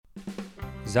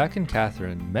Zak and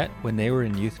Kathryn met when they were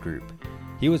in youth group.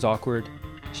 He was awkward,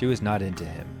 she was not into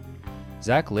him.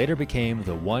 Zak later became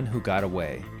the one who got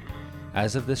away.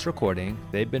 As of this recording,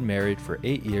 they've been married for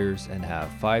 8 years and have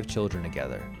 5 children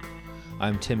together.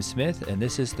 I'm Tim Smith, and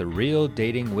this is the Real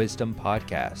Dating Wisdom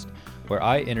Podcast, where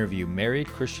I interview married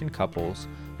Christian couples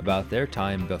about their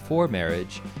time before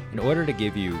marriage in order to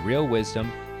give you real wisdom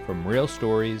from real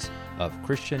stories of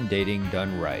Christian dating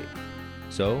done right.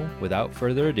 So, without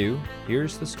further ado,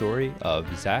 here's the story of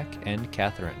Zak and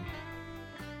Kathryn.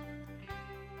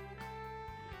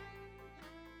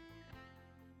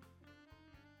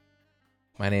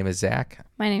 My name is Zak.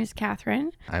 My name is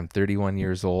Kathryn. I'm 31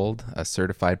 years old, a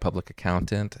certified public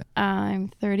accountant. I'm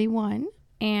 31,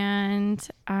 and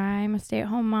I'm a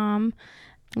stay-at-home mom.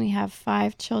 We have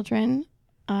 5 children,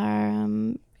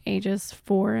 ages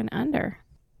 4 and under.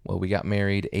 Well, we got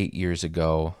married 8 years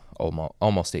ago,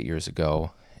 almost 8 years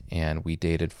ago, and we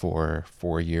dated for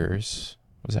 4 years.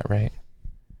 Was that right?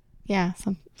 Yeah,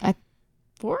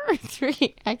 4 or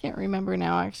 3. I can't remember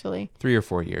now, actually. 3 or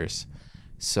 4 years.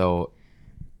 So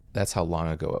that's how long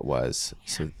ago it was.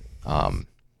 Yeah. So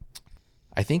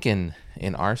I think in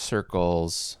our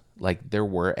circles, like, there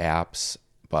were apps,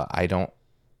 but I don't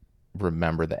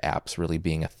remember the apps really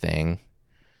being a thing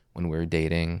when we were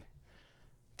dating.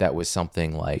 That was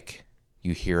something like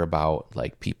you hear about,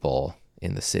 like, people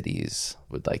in the cities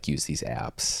would like use these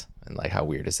apps, and like, how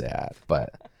weird is that?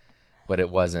 But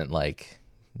it wasn't like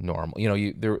normal. You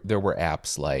know, there were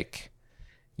apps like,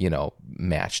 you know,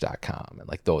 Match.com and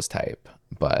like those type,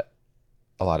 but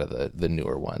a lot of the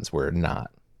newer ones were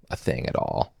not a thing at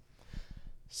all.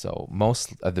 So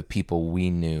most of the people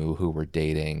we knew who were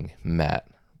dating met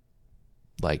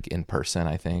like in person,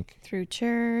 I think. Through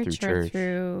church or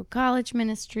through college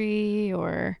ministry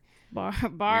or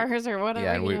bars or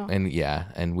whatever. Yeah,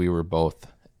 and we were both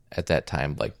at that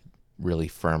time like really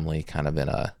firmly kind of in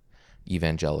a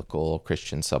evangelical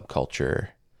Christian subculture.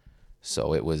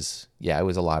 So it was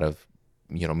a lot of,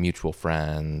 you know, mutual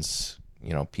friends,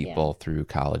 you know, people through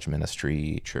college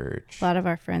ministry, church. A lot of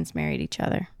our friends married each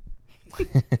other.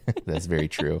 That's very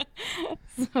true.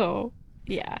 So,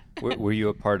 yeah. Were you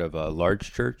a part of a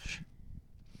large church?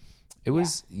 It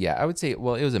was, I would say,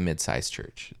 well, it was a mid-sized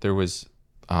church. There was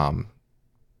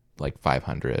like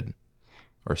 500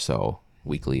 or so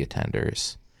weekly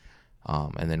attenders.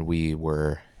 And then we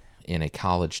were in a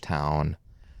college town,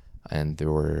 and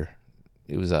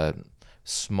it was a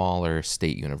smaller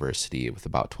state university with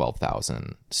about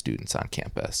 12,000 students on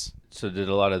campus. So did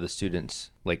a lot of the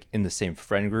students, like, in the same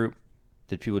friend group,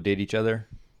 did people date each other?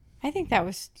 I think that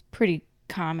was pretty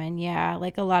common. Yeah.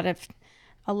 Like a lot of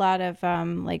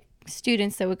like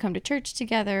students that would come to church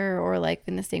together, or like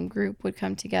in the same group would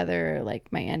come together,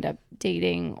 like might end up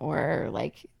dating, or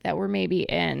like that were maybe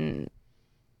in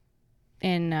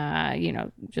you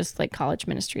know, just like college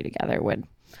ministry together would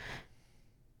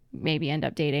maybe end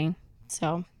up dating.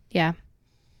 So, yeah.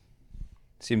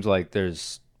 Seems like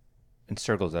there's, in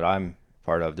circles that I'm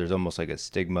part of, there's almost like a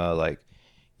stigma, like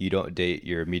you don't date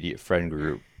your immediate friend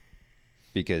group,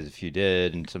 because if you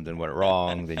did and something went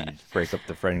wrong, then you'd break up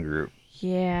the friend group.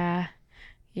 Yeah.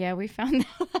 Yeah, we found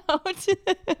that out.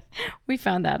 We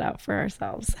found that out for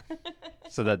ourselves.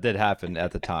 So that did happen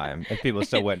at the time, and people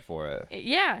still went for it.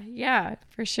 Yeah,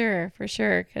 for sure.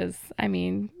 Because, I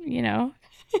mean, you know,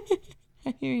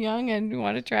 you're young and you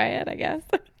want to try it, I guess.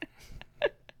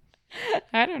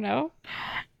 I don't know.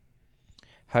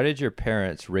 How did your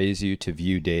parents raise you to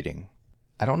view dating?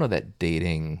 I don't know that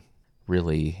dating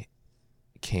really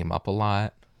came up a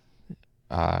lot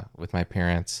with my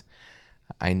parents.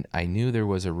 I knew there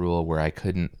was a rule where I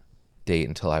couldn't date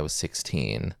until I was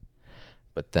 16,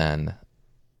 but then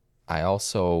I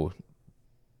also,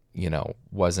 you know,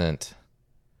 wasn't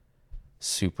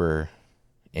super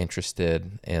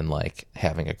interested in like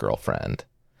having a girlfriend,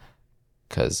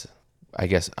 because I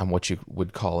guess I'm what you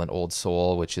would call an old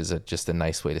soul, which is just a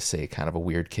nice way to say kind of a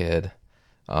weird kid.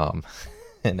 And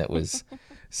it was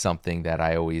something that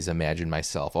I always imagined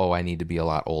myself, I need to be a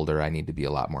lot older. I need to be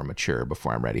a lot more mature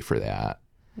before I'm ready for that.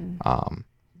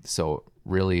 So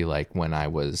really, like, when I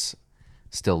was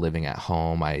still living at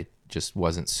home, I just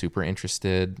wasn't super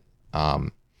interested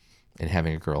in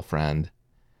having a girlfriend.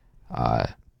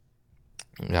 I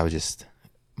was just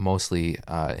mostly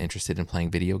interested in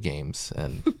playing video games.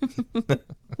 And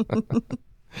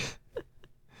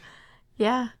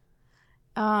Yeah.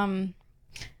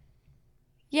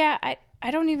 Yeah,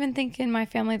 I don't even think in my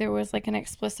family there was like an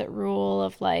explicit rule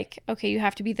of like, okay, you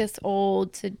have to be this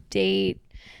old to date.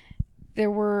 There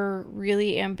were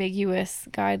really ambiguous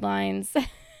guidelines.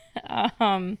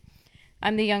 I'm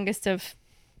the youngest of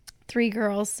 3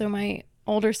 girls, so my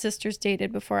older sisters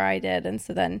dated before I did. And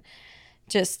so then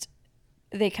just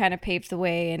they kind of paved the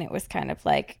way, and it was kind of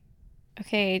like,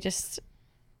 okay, just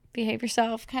behave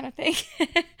yourself kind of thing.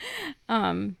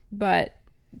 But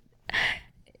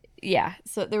yeah,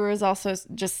 so there was also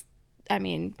just, I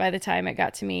mean, by the time it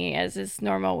got to me, as is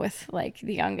normal with like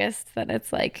the youngest, that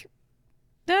it's like,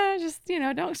 just,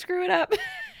 don't screw it up.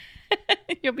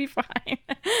 You'll be fine.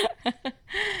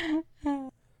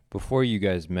 Before you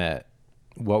guys met,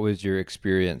 what was your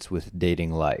experience with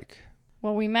dating like?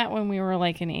 Well, we met when we were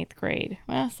like in 8th grade.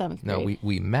 Well, 7th grade. No,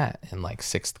 we met in like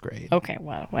 6th grade. Okay,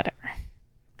 well, whatever.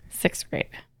 6th grade.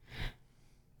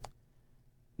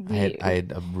 I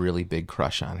had a really big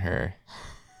crush on her.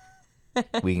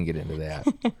 We can get into that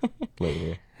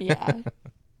later. Yeah.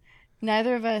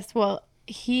 Neither of us. Well,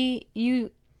 you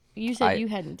said you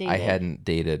hadn't dated. I hadn't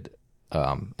dated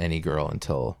any girl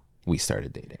until we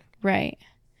started dating. Right.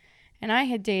 And I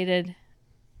had dated,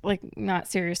 like, not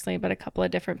seriously, but a couple of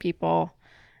different people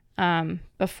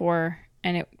before,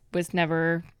 and it was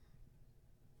never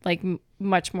like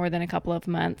much more than a couple of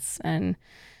months. And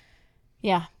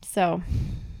yeah, so,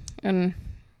 and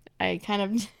I kind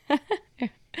of,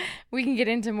 we can get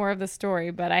into more of the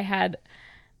story, but I had,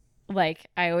 like,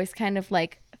 I always kind of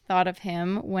like thought of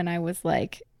him when I was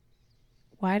like,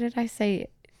 why did I send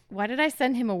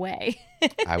him away?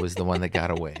 I was the one that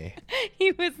got away.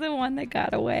 He was the one that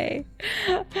got away.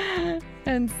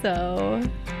 And so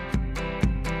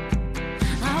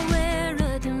I wear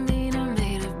a demeanor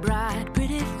made of bright,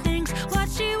 pretty things. What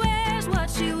she wears, what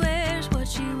she wears, what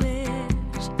she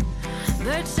wears.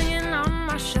 Birds singing on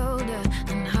my shoulder,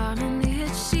 in harmony it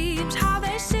seems. How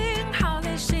they sing, how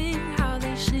they sing, how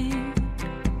they sing.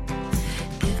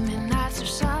 Give me nights of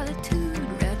solitude,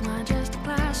 red wine, just a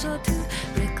glass or two.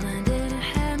 Brickland in a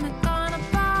hammock on a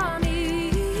balmy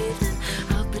evening.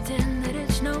 I'll pretend that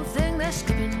it's no thing that's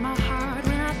skipping my heart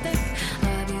when I think.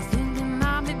 I be thinking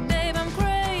of me, babe, I'm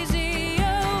crazy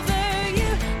over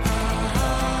you.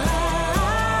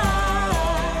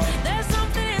 There's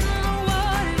something in the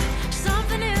water,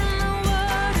 something in the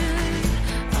water.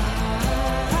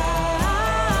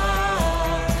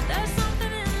 There's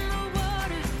something in the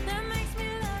water that makes me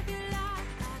love you like I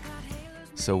got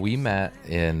halos. So we met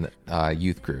in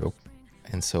youth group,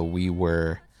 and so we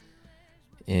were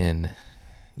in,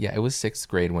 it was 6th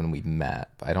grade when we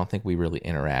met. But I don't think we really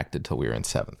interacted till we were in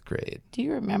 7th grade. do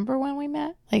you remember when we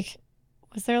met? Like,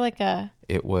 was there like a,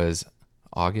 It was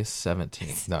August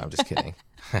 17th. No, I'm just kidding.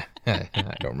 I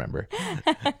don't remember.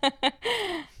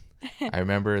 I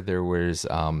remember there was,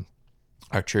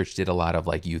 our church did a lot of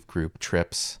like youth group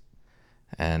trips,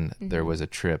 and there was a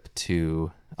trip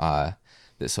to,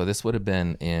 so this would have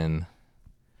been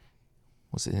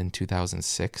was it in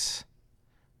 2006?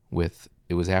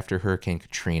 It was after Hurricane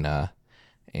Katrina,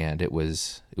 and it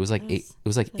was like eight. It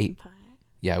was like eight.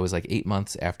 Yeah, it was like 8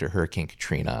 months after Hurricane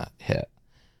Katrina hit.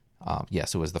 So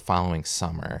it was the following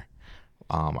summer.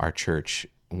 Our church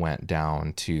went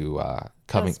down to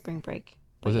Covington. spring break?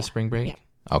 Was it spring break? Yeah.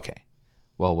 Okay.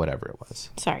 Well, whatever it was.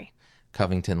 Sorry.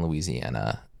 Covington,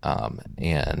 Louisiana,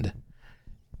 and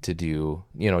to do,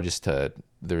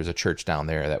 there was a church down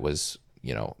there that was,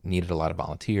 needed a lot of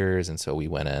volunteers. And so we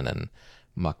went in and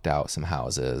mucked out some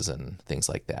houses and things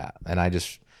like that. And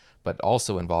but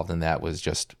also involved in that was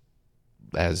just,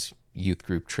 as youth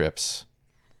group trips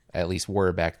at least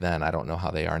were back then, I don't know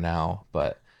how they are now,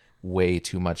 but way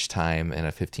too much time in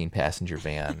a 15-passenger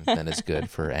van than is good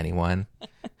for anyone.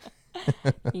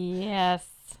 Yes.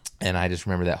 And I just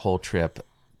remember that whole trip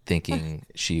thinking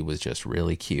she was just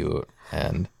really cute,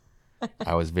 and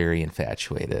I was very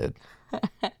infatuated.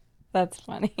 That's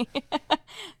funny.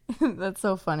 That's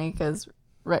so funny because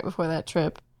right before that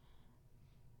trip,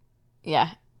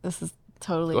 this is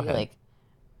totally Go ahead. like,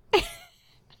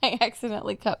 I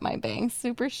accidentally cut my bangs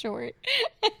super short.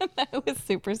 And I was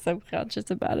super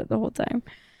subconscious about it the whole time.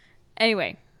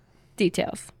 Anyway,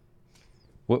 details.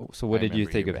 What did you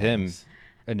remember think your of him bangs.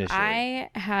 initially? I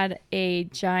had a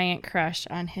giant crush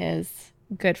on his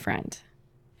good friend.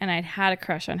 And I'd had a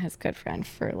crush on his good friend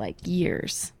for like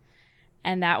years.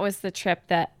 And that was the trip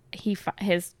that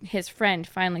his friend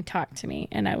finally talked to me.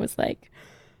 And I was like,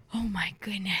 oh my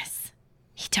goodness,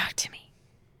 he talked to me.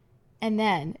 And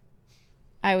then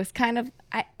I was kind of,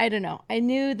 I don't know. I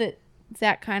knew that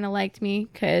Zach kind of liked me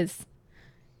because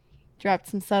he dropped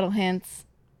some subtle hints,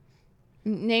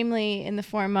 namely in the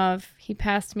form of he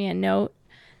passed me a note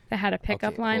that had a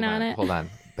pickup Okay, line on it. Hold on,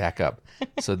 back up.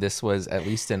 So this was, at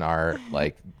least in our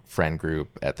like friend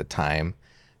group at the time,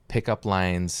 pickup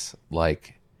lines,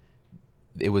 like,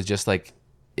 it was just like,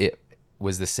 it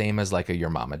was the same as like a your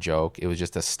mama joke. It was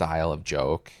just a style of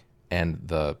joke. And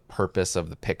the purpose of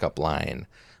the pickup line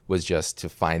was just to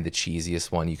find the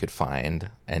cheesiest one you could find.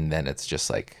 And then it's just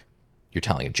like, you're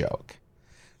telling a joke.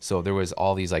 So there was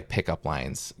all these like pickup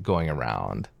lines going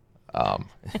around.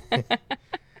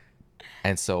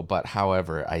 And so, but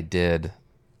however, I did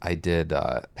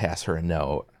pass her a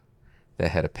note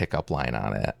that had a pickup line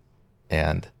on it.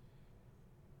 And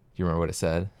you remember what it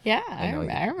said? Yeah, I I know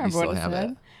remember you what still it have said.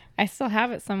 it. I still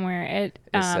have it somewhere. It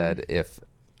said, if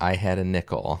I had a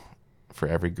nickel for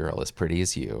every girl as pretty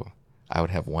as you, I would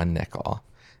have one nickel.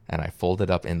 And I folded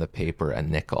up in the paper a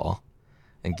nickel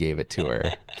and gave it to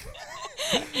her.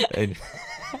 and,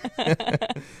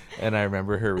 and I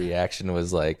remember her reaction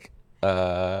was like,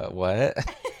 what?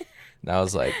 And I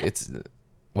was like,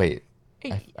 wait,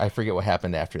 I forget what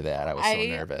happened after that. I was so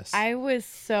nervous. I was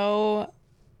so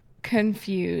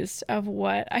confused of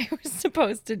what I was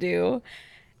supposed to do.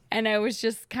 And I was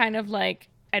just kind of like,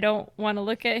 I don't want to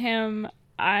look at him.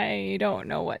 I don't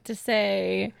know what to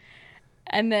say.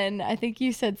 And then I think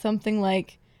you said something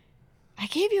like, I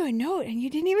gave you a note and you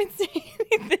didn't even say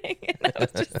anything. And I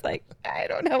was just like, I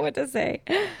don't know what to say.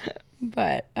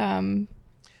 But, and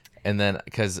then,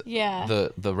 because yeah,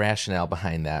 the rationale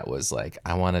behind that was like,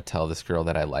 I want to tell this girl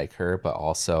that I like her, but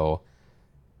also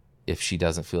if she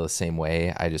doesn't feel the same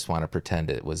way, I just want to pretend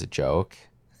it was a joke.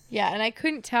 yeah. And I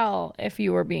couldn't tell if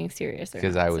you were being serious or not.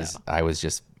 Because I was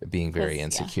just being very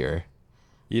insecure.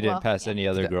 You didn't pass any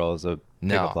other girls a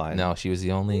pickup line? No, she was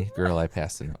the only girl I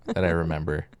passed a note that I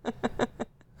remember.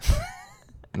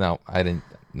 No, I didn't.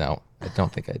 No, I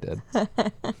don't think I did.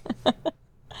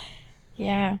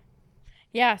 Yeah.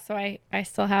 Yeah, so I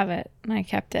still have it, and I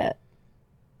kept it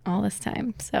all this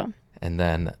time, so. And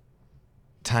then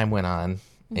time went on,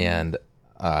 and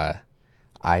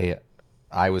I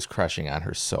was crushing on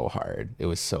her so hard. It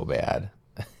was so bad.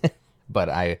 But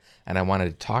I wanted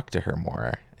to talk to her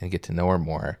more and get to know her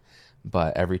more.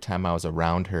 But every time I was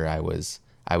around her, I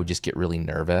would just get really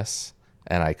nervous,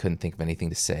 and I couldn't think of anything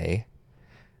to say.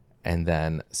 And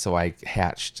then, so I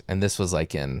hatched, and this was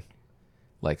like in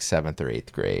like 7th or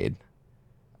 8th grade.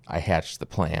 I hatched the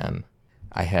plan.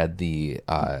 I had the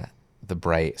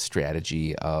bright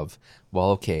strategy of, well,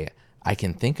 okay, I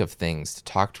can think of things to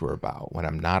talk to her about when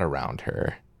I'm not around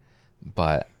her,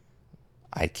 but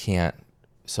I can't.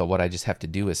 So what I just have to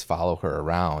do is follow her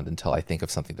around until I think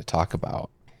of something to talk about.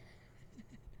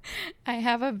 I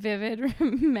have a vivid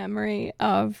memory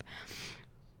of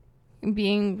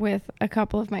being with a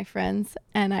couple of my friends,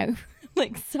 and I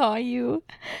like saw you,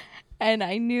 and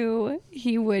I knew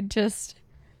he would just,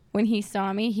 when he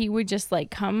saw me, he would just like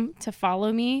come to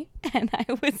follow me, and I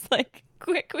was like,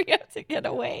 quick, we have to get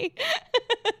away.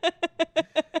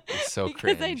 It's so because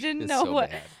cringe. I didn't It's know so what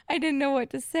bad. I didn't know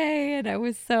what to say, and I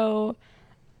was so,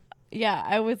 yeah,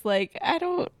 I was like, I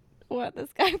don't want this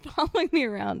guy following me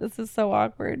around. This is so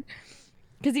awkward.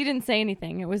 Because he didn't say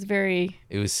anything. It was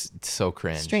so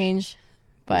cringe. strange, It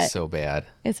but was so bad.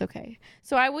 it's okay.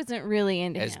 So I wasn't really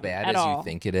into As him bad at as all. you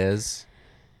think it is,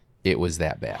 it was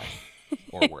that bad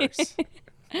or worse.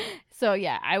 So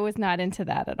yeah, I was not into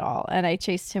that at all, and I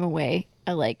chased him away.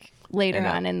 Like later And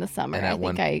on in the summer, and I at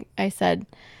one- think I said,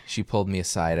 She pulled me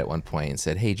aside at one point and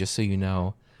said, "Hey, just so you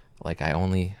know, like I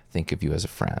only think of you as a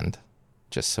friend,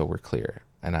 just so we're clear."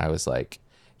 And I was like,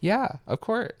 "Yeah, of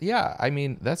course. Yeah, I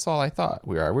mean, that's all I thought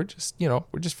we are. We're just,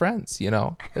 we're just friends.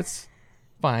 It's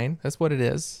fine. That's what it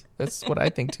is. That's what I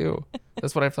think too.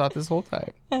 That's what I've thought this whole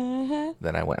time."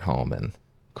 Then I went home and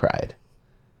cried.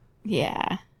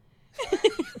 yeah.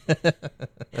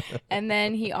 And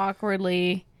then he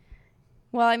awkwardly,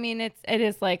 well, I mean, it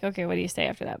is like, okay, what do you say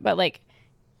after that? But like,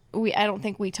 I don't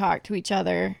think we talked to each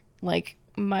other like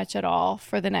much at all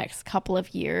for the next couple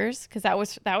of years, because that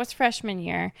was freshman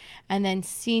year, and then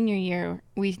senior year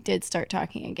we did start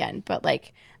talking again. But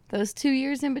like those 2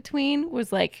 years in between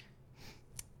was like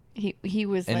he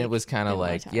was, and like, it was kind of didn't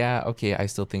wanna like, talk. yeah, okay, I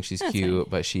still think she's That's cute,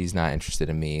 but she's not interested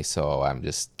in me, so I'm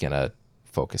just gonna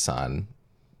focus on.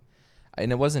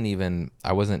 And I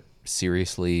wasn't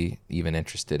seriously even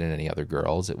interested in any other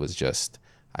girls. It was just,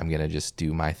 I'm gonna just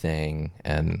do my thing,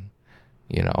 and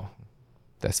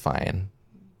that's fine.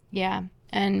 Yeah.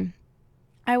 And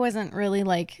I wasn't really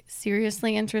like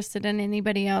seriously interested in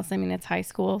anybody else. I mean, it's high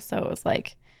school, so it was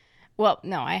like, well,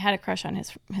 no, I had a crush on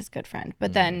his good friend,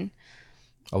 but then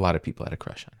A lot of people had a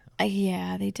crush on him.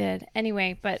 yeah, they did.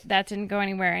 Anyway, but that didn't go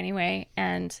anywhere anyway,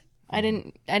 and I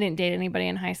didn't date anybody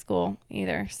in high school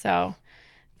either. So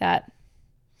that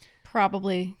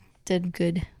probably did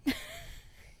good.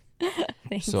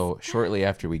 Thanks. So shortly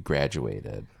after we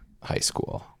graduated high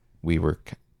school, we were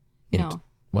No.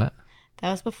 What?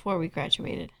 That was before we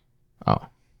graduated. Oh.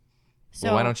 So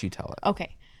Well, why don't you tell it?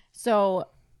 Okay. So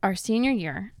our senior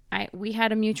year, we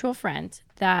had a mutual friend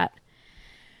that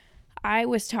I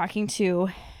was talking to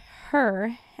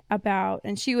her about,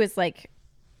 and she was like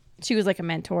a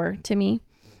mentor to me.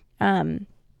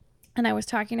 And I was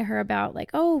talking to her about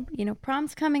like, oh,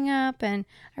 prom's coming up and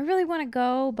I really want to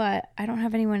go, but I don't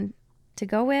have anyone to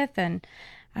go with. And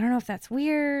I don't know if that's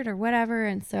weird or whatever.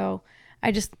 And so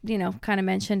I just, kind of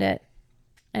mentioned it.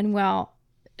 And well,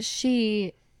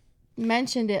 she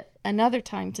mentioned it another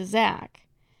time to Zach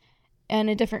in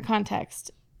a different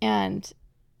context. And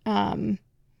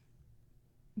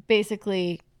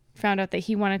basically found out that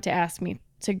he wanted to ask me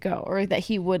to go, or that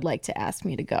he would like to ask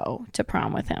me to go to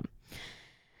prom with him.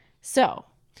 So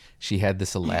she had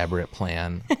this elaborate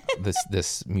plan.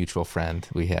 this mutual friend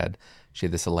she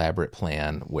had this elaborate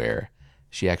plan where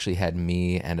she actually had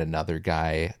me and another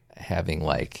guy having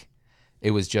like,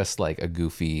 it was just like a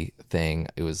goofy thing.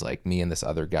 It was like me and this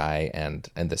other guy and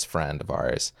this friend of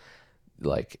ours.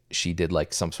 Like she did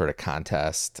like some sort of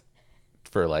contest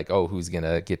for like, oh, who's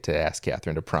gonna get to ask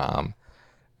Kathryn to prom,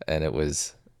 and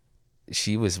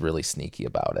she was really sneaky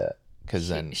about it.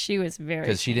 She was very,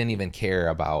 because she didn't even care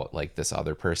about like this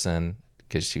other person,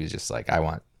 because she was just like,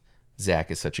 Zach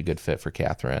is such a good fit for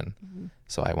Kathryn,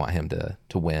 so I want him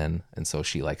to win, and so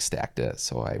she like stacked it,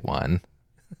 so I won.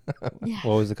 Yeah.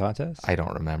 What was the contest? I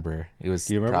don't remember. It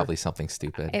was probably something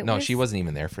stupid. She wasn't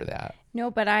even there for that. No,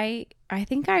 but I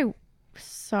think I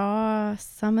saw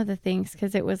some of the things,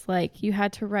 because it was like you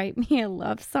had to write me a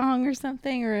love song or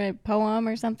something, or a poem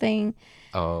or something.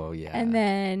 Oh yeah. And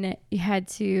then you had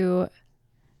to,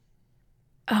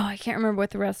 I can't remember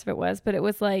what the rest of it was, but it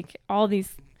was like all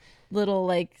these little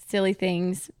like silly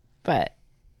things. But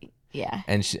yeah.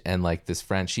 And like this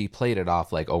friend, she played it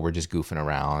off like, oh, we're just goofing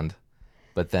around.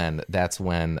 But then that's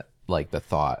when like the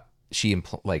thought,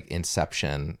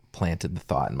 Inception planted the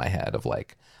thought in my head of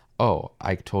like, oh,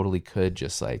 I totally could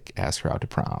just like ask her out to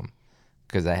prom,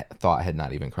 because that thought had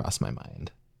not even crossed my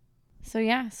mind. So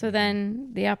yeah, so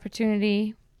then the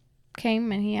opportunity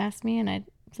came and he asked me and I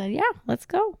said, yeah, let's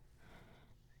go.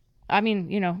 I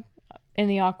mean, in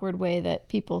the awkward way that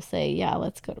people say, yeah,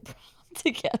 let's go to prom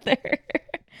together.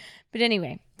 But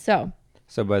anyway, so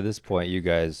by this point, you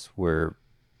guys were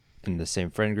in the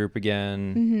same friend group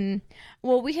again. Mm-hmm.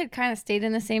 Well, we had kind of stayed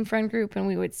in the same friend group and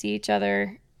we would see each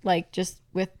other like just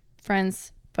with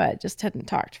friends, but just hadn't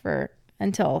talked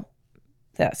until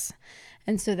this.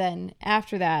 And so then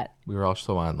after that, we were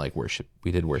also on like worship.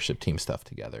 We did worship team stuff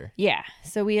together. Yeah.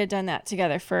 So we had done that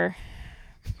together for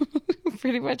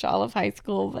pretty much all of high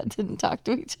school, but didn't talk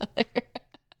to each other.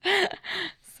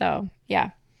 So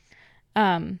yeah.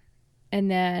 And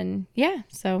then,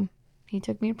 so he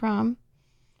took me to prom.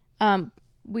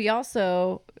 We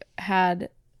also had,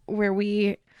 where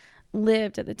we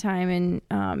lived at the time in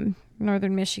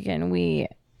northern Michigan, we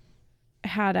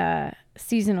had a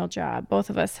seasonal job. Both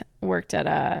of us worked at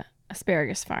a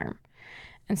asparagus farm.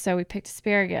 And so we picked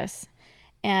asparagus,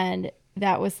 and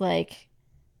that was like,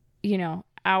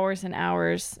 hours and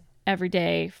hours every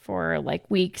day for like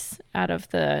weeks out of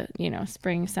the,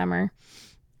 spring, summer,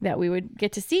 that we would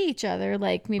get to see each other,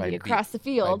 like maybe across the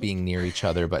field. By being near each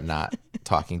other, but not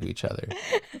talking to each other.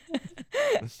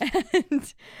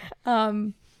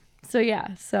 And,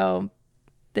 so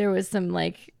there was some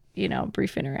like,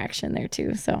 brief interaction there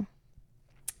too. So,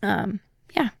 and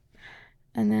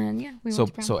then, we went to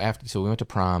prom. So we went to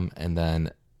prom, and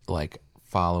then like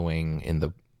following in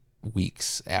the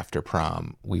weeks after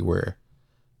prom, we were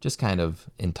just kind of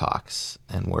in talks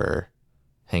and we're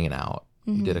hanging out.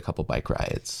 Mm-hmm. We did a couple bike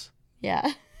rides.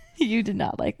 Yeah. You did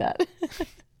not like that.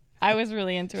 I was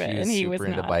really into it, and he was not.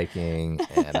 Super into biking,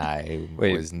 and I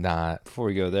was not. Before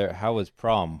we go there, how was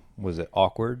prom? Was it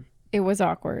awkward? It was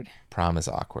awkward. Prom is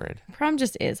awkward. Prom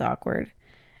just is awkward.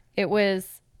 It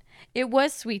was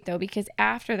sweet though, because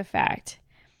after the fact,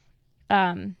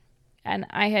 and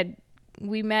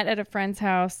we met at a friend's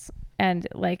house, and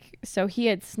like, so he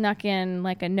had snuck in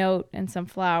like a note and some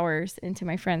flowers into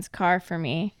my friend's car for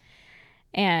me.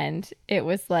 And it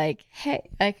was like, hey,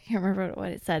 I can't remember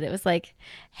what it said. It was like,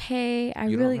 hey,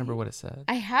 You don't remember what it said?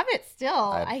 I have it still.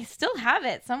 I still have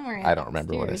it somewhere. I don't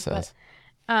remember what it says.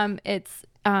 But, it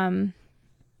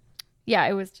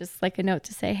was just like a note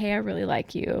to say, hey, I really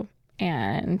like you,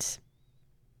 and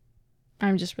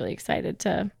I'm just really excited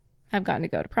to have gotten to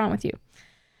go to prom with you.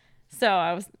 So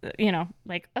I was,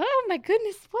 like, oh my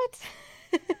goodness, what?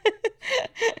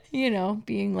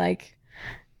 Being like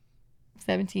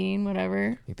 17,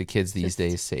 whatever. I think the kids these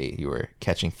days say you were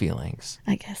catching feelings.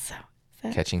 I guess so.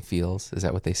 Catching feels? Is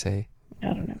that what they say? I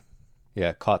don't know.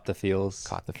 Yeah, caught the feels.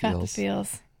 Caught the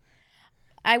feels.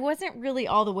 I wasn't really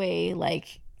all the way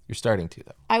like You're starting to,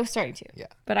 though. I was starting to. Yeah.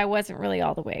 But I wasn't really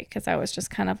all the way because I was just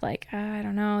kind of like, I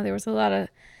don't know. There was a lot of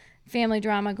family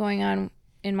drama going on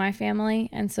in my family.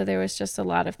 And so there was just a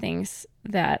lot of things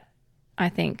that I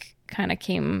think kind of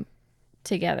came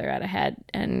together at a head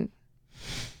and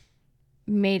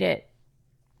made it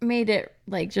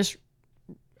like just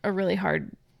a really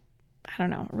hard, I don't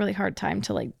know, a really hard time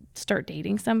to like start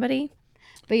dating somebody.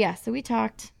 But yeah, so we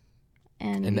talked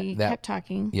and we kept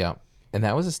talking. Yeah. And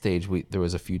that was a stage there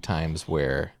was a few times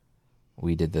where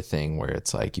we did the thing where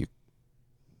it's like you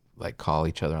like call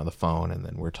each other on the phone and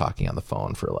then we're talking on the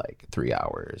phone for like 3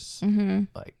 hours. Mm-hmm.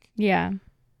 Like, yeah.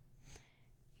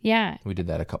 Yeah. We did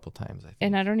that a couple times, I think.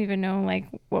 And I don't even know like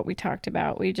what we talked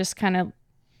about. We just kind of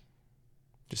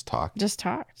just talked.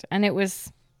 And it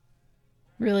was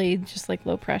really just like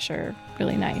low pressure,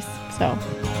 really nice. So.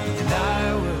 And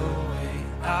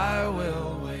I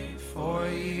will wait for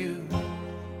you.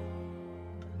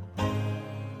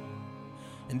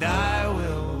 And I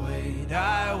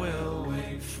will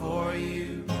wait for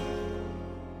you.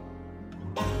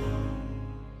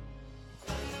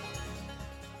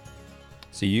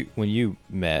 So when you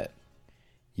met,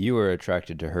 you were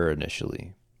attracted to her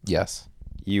initially. Yes.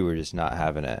 You were just not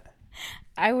having it.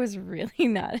 I was really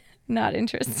not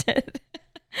interested.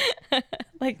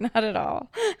 Like not at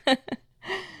all.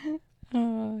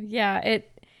 Oh, yeah,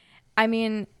 I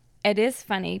mean, it is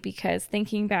funny because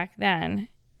thinking back then,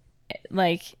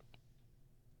 like,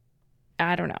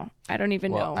 I don't know. I don't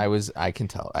even know. I can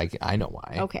tell. I know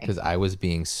why. Okay. Because I was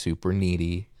being super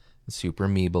needy, super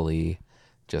meebly,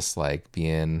 just like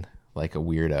being like a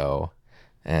weirdo.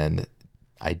 And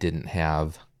I didn't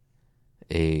have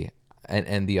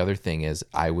and the other thing is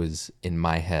I was in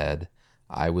my head,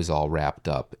 I was all wrapped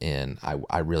up in,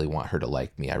 I really want her to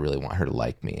like me. I really want her to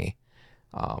like me.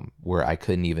 Where I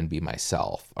couldn't even be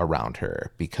myself around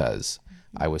her because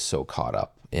I was so caught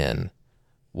up in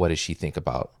what does she think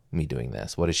about me doing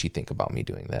this? What does she think about me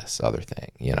doing this other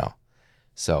thing, you know?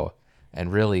 So,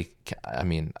 and really, I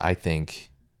mean, I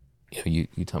think, you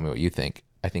tell me what you think.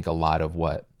 I think a lot of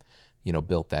what,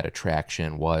 built that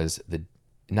attraction was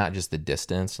not just the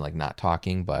distance, like not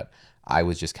talking, but I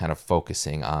was just kind of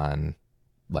focusing on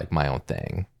like my own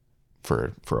thing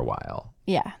for a while.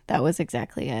 Yeah, that was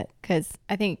exactly it. Because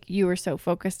I think you were so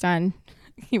focused on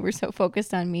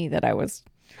me that I was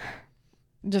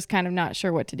just kind of not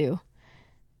sure what to do.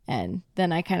 And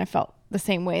then I kind of felt the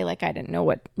same way. Like I didn't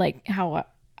know how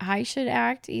I should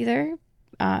act either.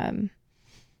 And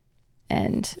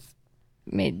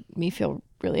made me feel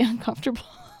really uncomfortable.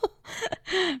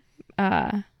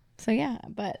 So yeah,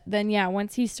 but then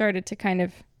once he started to kind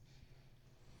of,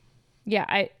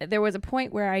 there was a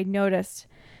point where I noticed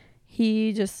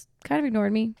he just kind of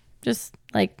ignored me, just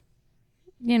like,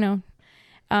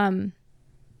 and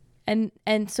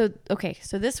so, okay.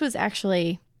 So this was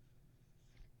actually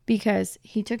because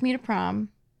he took me to prom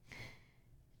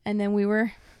and then we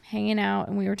were hanging out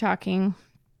and we were talking.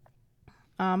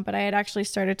 But I had actually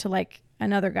started to like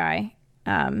another guy,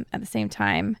 at the same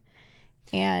time.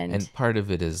 And part of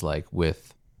it is like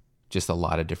with just a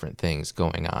lot of different things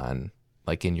going on,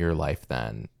 like in your life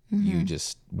then, you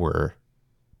just were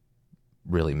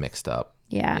really mixed up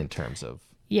in terms of.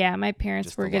 Yeah, my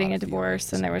parents were getting a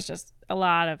divorce and there was just a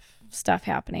lot of stuff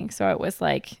happening. So it was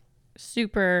like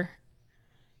super,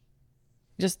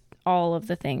 just all of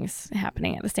the things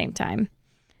happening at the same time.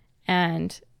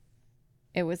 And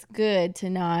it was good to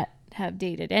not have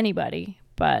dated anybody,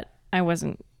 but I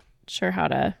wasn't sure how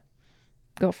to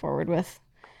go forward with.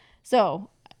 So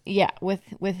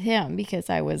with him, because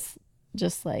I was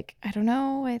just like, I don't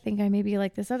know, I think I maybe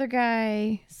like this other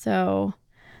guy. So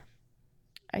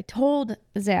I told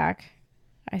Zach,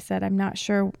 I said, I'm not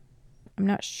sure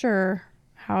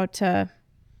how to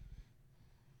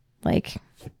like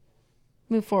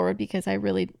move forward because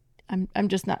I'm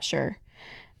just not sure.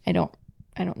 I don't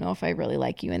know if I really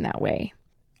like you in that way.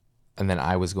 And then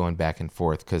I was going back and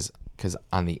forth because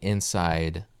on the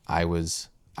inside I was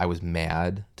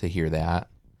mad to hear that.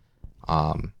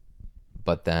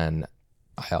 But then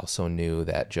I also knew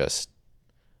that just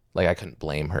like I couldn't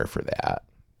blame her for that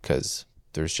because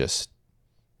there's just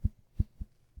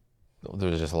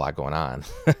a lot going on.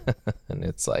 And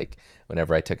it's like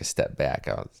whenever I took a step back,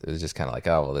 it was just kind of like,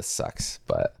 oh, well, this sucks,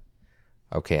 but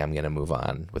okay, I'm going to move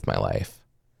on with my life.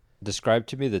 Describe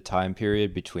to me the time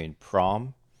period between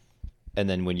prom and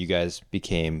then when you guys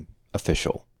became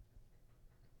official.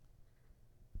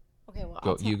 Okay, well,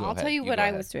 I'll tell you what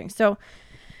I was doing. So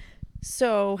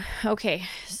okay,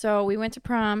 so we went to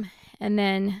prom, and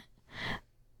then,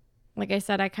 like I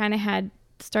said, I kind of had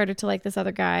started to like this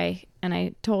other guy, and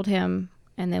I told him,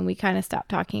 and then we kind of stopped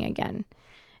talking again.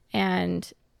 And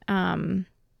and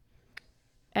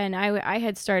I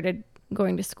had started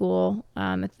going to school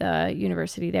at the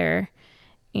university there,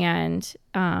 and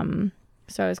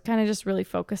so I was kind of just really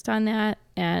focused on that,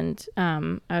 and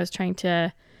I was trying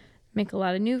to make a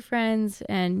lot of new friends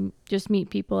and just meet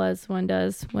people as one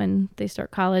does when they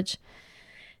start college.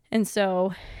 And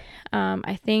so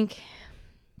I think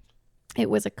it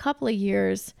was a couple of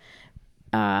years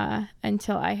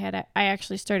until I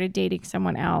actually started dating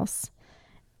someone else,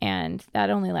 and that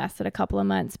only lasted a couple of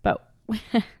months. But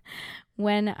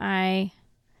when I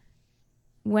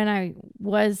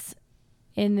was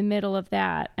in the middle of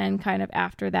that and kind of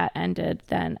after that ended,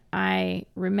 then I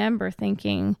remember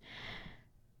thinking,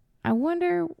 I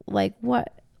wonder like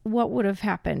what would have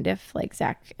happened if like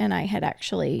Zach and I had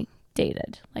actually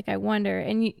dated. Like I wonder,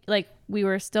 and like we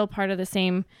were still part of the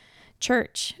same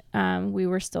church. We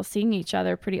were still seeing each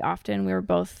other pretty often. We were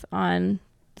both on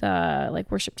the like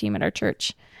worship team at our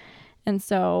church. And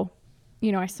so,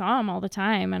 you know, I saw him all the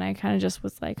time, and I kind of just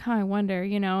was like, I wonder,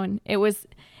 you know, and it was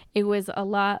a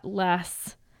lot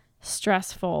less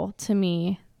stressful to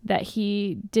me that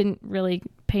he didn't really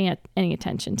pay any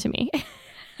attention to me.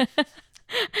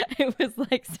 It was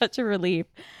like such a relief.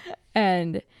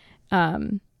 And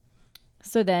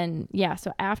so then, yeah,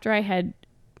 so after I had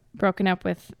broken up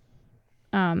with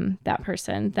that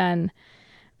person, then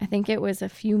I think it was a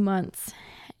few months,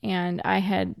 and I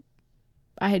had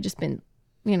just been,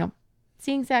 you know,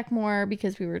 seeing Zach more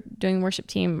because we were doing worship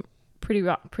team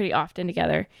pretty often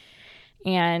together.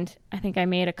 And I think I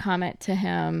made a comment to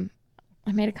him.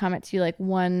 I made a comment to you like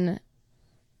one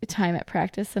time at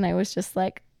practice, and I was just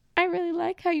like, I really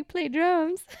like how you play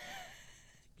drums.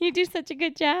 You do such a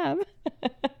good job.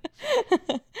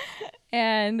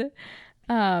 And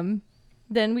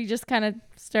then we just kind of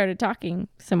started talking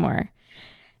some more.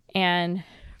 And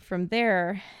from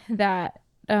there, that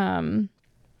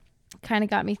kind of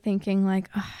got me thinking like,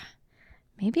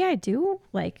 maybe I do,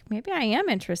 like, maybe I am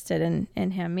interested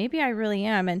in him. Maybe I really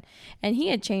am. And he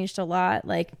had changed a lot.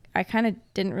 Like, I kind of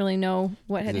didn't really know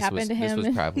what had happened to him. This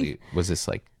was probably,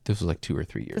 this was like 2 or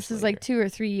 3 years This was later. like 2 or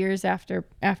 3 years after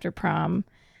prom.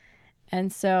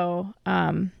 And so,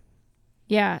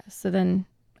 yeah. So then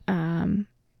I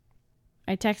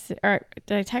texted, or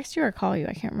did I text you or call you?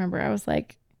 I can't remember. I was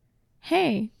like,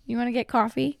 hey, you want to get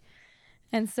coffee?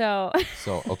 And so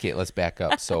Okay, let's back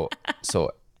up. So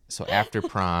after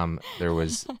prom, there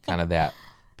was kind of that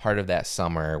part of that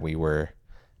summer we were,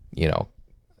 you know,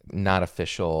 not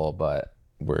official, but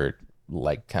we're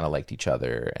like kind of liked each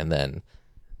other. And then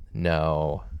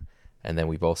and then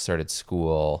we both started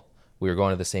school. We were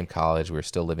going to the same college. We were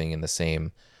still living in the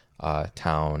same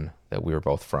town that we were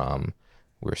both from.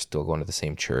 We were still going to the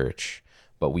same church.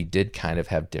 But we did kind of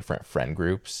have different friend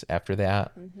groups after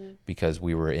that because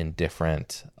we were in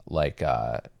different like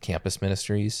campus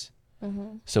ministries.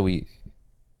 So we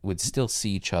would still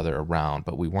see each other around,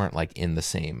 but we weren't like in the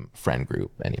same friend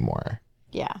group anymore.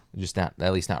 yeah. Just not,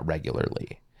 at least not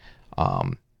regularly.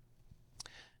 And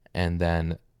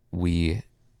then we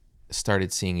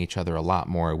started seeing each other a lot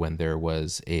more when there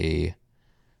was I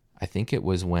think it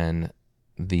was when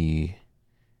the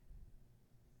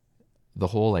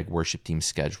whole like worship team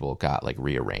schedule got like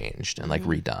rearranged and like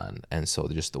redone. And so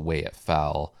just the way it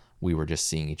fell, we were just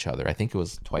seeing each other. I think it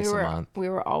was twice a month. We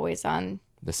were always on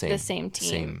The same team.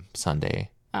 Same Sunday.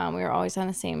 We were always on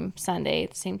the same Sunday,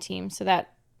 the same team. So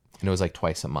that, And it was like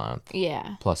twice a month.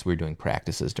 yeah, Plus we were doing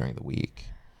practices during the week.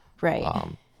 right.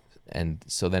 And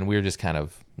so then we were just kind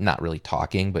of not really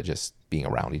talking, but just being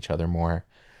around each other more.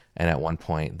 And at one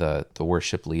point, the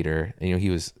worship leader, you know, he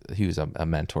was a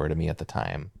mentor to me at the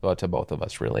time, well, to both of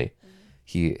us really.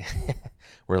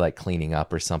 We're like cleaning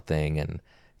up or something, and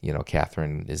you know,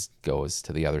 Kathryn goes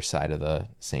to the other side of the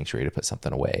sanctuary to put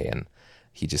something away, and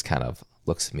he just kind of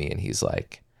looks at me and he's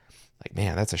like,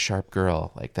 man, that's a sharp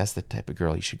girl. Like that's the type of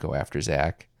girl you should go after,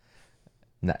 Zach.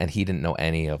 And he didn't know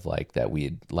any of like that we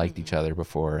had liked each other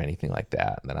before or anything like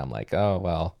that. And then I'm like, oh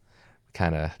well,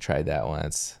 kind of tried that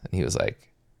once. And he was like,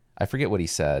 I forget what he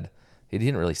said. He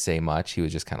didn't really say much. He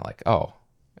was just kind of like, oh.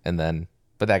 And then,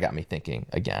 but that got me thinking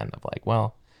again of like,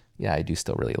 well, yeah, I do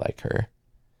still really like her.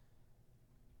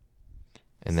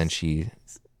 And then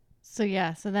So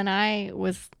yeah, so then I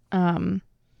was,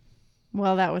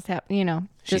 well, that was happening, you know,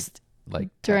 just like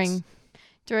during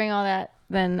all that.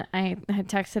 Then I had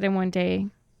texted him one day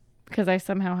because I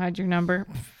somehow had your number.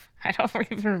 I don't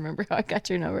even remember how I got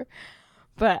your number,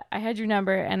 but I had your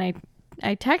number, and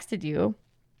I texted you,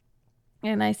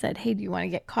 and I said, hey, do you want to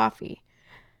get coffee?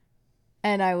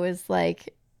 And I was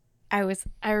like, I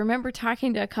remember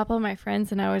talking to a couple of my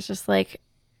friends, and I was just like,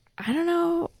 I don't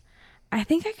know. I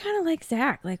think I kind of like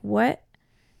Zach. Like, what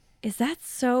is that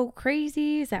so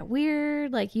crazy? Is that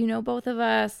weird? Like, both of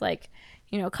us, like,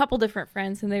 a couple different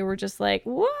friends, and they were just like,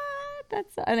 what?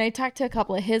 And I talked to a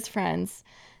couple of his friends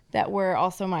that were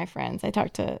also my friends. I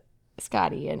talked to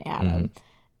Scotty and Adam,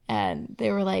 and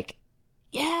they were like,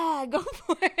 yeah, go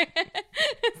for it.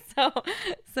 So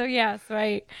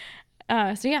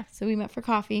we met for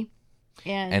coffee,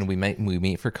 and we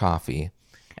meet for coffee,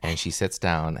 and she sits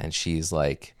down and she's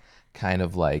like, kind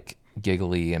of like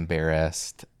giggly,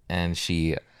 embarrassed, and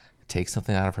she takes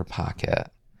something out of her pocket.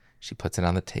 She puts it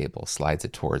on the table, slides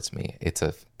it towards me. It's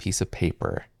a piece of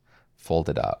paper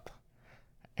folded up,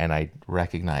 and I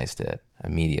recognized it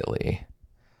immediately.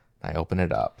 I open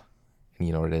it up, and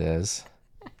you know what it is?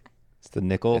 It's the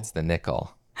nickel. It's the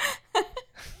nickel.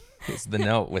 It's the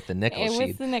note with the nickel. It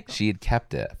was the nickel. She had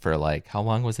kept it for like, how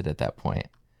long was it at that point?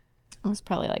 It was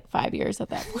probably like 5 years at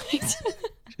that point.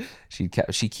 She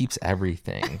keeps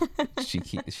everything.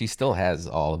 She still has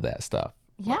all of that stuff.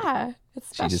 Yeah, it's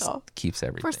special. She just keeps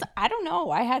everything. First, I don't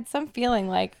know. I had some feeling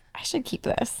like I should keep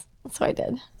this. So I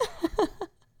did.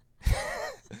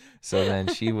 So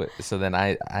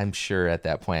then I'm sure at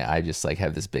that point I just like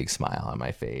have this big smile on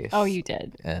my face. Oh, you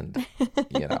did. And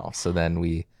so then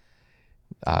we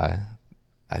I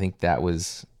think that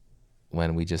was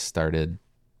when we just started.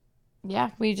 Yeah,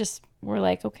 we just were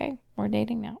like, okay, we're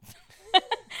dating now.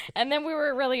 And then we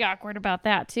were really awkward about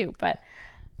that too,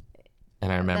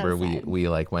 and I remember we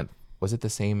like went, was it the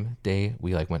same day?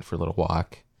 We like went for a little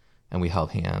walk and we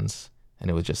held hands, and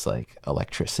it was just like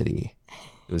electricity.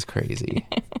 It was crazy.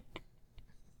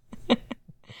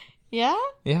 Yeah?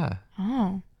 Yeah.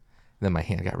 Oh. Then my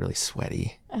hand got really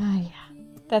sweaty. Yeah.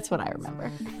 That's what I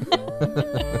remember.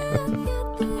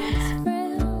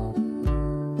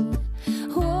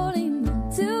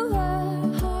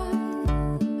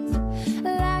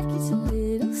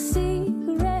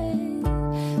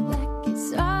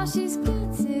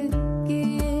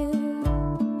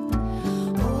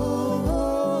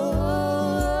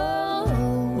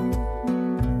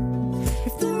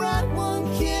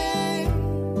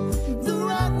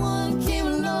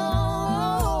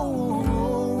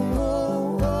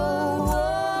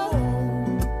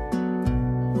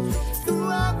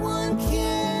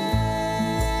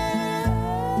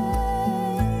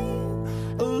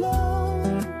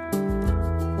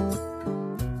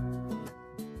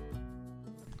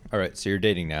 All right, so you're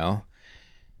dating now.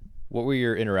 What were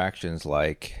your interactions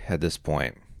like at this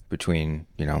point between,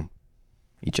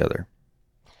 each other?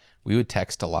 We would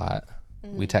text a lot.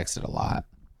 We texted a lot.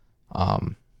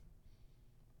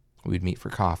 We'd meet for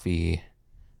coffee.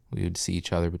 We would see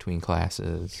each other between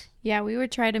classes. Yeah, we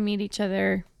would try to meet each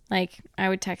other. Like, I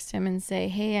would text him and say,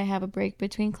 hey, I have a break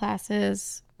between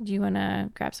classes. Do you want to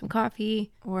grab some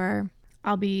coffee? Or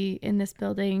I'll be in this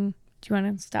building. Do you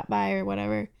want to stop by or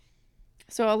whatever?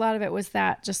 So a lot of it was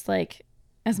that, just like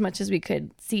as much as we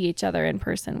could see each other in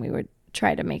person, we would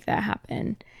try to make that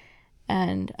happen.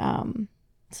 And we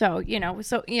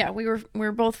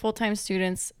were both full-time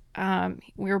students.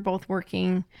 We were both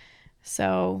working.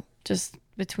 So just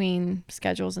between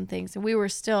schedules and things, and we were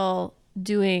still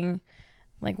doing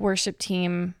like worship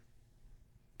team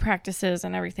practices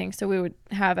and everything. So we would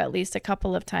have at least a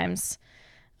couple of times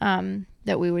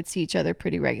that we would see each other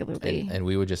pretty regularly. And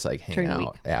we would just like hang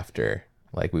out after.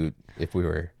 Like if we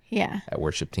were at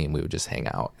worship team, we would just hang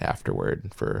out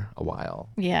afterward for a while.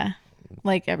 Yeah,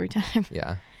 like every time.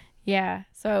 Yeah. Yeah.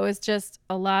 So it was just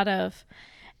a lot of,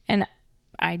 and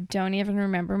I don't even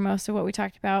remember most of what we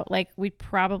talked about. Like, we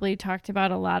probably talked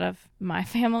about a lot of my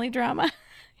family drama,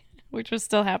 which was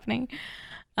still happening.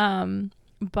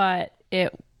 But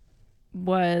it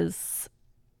was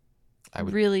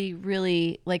really,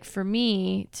 really, like, for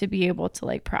me to be able to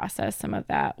like process some of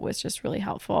that was just really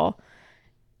helpful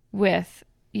with,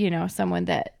 someone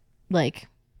that like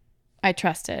I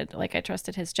trusted. Like, I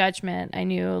trusted his judgment. I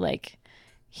knew like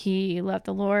he loved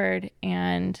the Lord,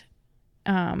 and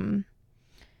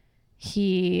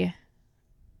he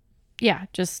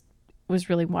just was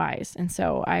really wise. And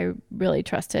so I really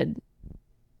trusted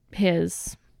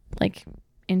his like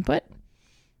input,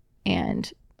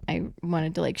 and I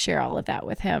wanted to like share all of that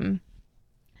with him.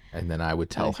 And then I would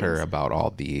tell her about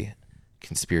all the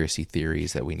conspiracy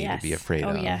theories that we need to be afraid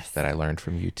of that I learned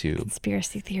from YouTube.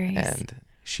 Conspiracy theories. And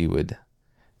she would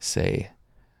say,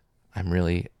 I'm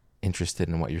really interested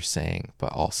in what you're saying,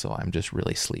 but also I'm just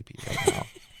really sleepy right now.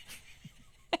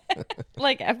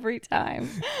 Like every time.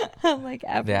 Like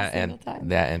every single time.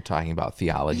 That and talking about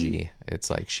theology.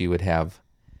 It's like she would have,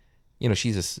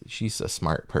 she's a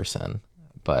smart person,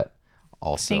 but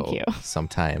also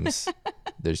sometimes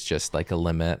there's just like a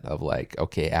limit of like,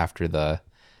 okay, after the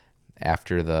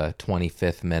after the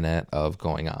 25th minute of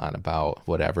going on about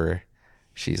whatever,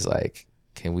 she's like,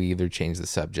 can we either change the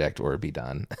subject or be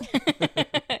done?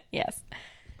 Yes.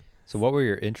 So what were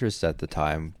your interests at the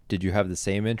time? Did you have the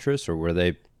same interests, or were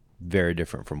they very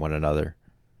different from one another?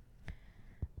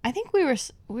 I think we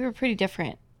were pretty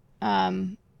different.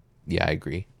 Yeah, I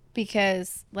agree.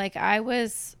 Because like I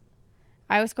was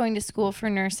going to school for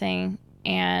nursing,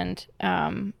 and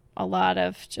a lot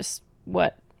of just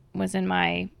what was in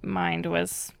my mind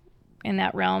was in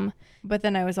that realm. But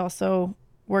then I was also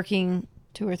working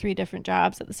 2 or 3 different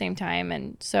jobs at the same time,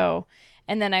 and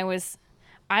then I was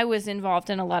involved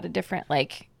in a lot of different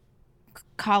like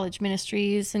college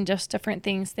ministries and just different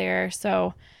things there.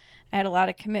 So I had a lot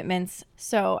of commitments.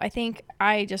 So I think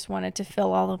I just wanted to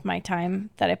fill all of my time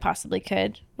that I possibly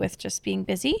could with just being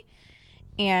busy.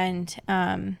 And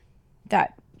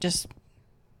that just,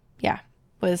 yeah,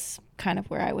 was kind of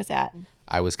where I was at.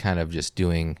 I was kind of just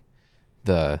doing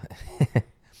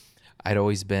I'd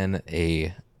always been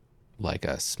a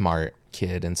smart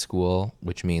kid in school,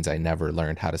 which means I never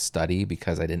learned how to study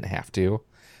because I didn't have to.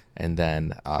 And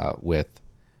then with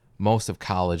most of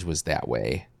college was that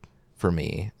way for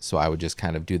me. So I would just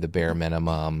kind of do the bare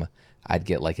minimum. I'd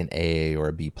get like an A or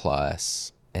a B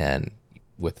plus, and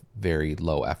with very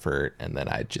low effort. And then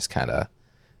I'd just kind of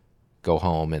go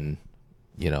home and,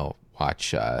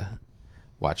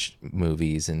 watch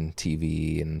movies and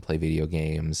TV and play video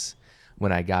games.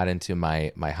 When I got into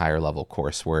my higher level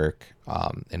coursework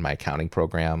in my accounting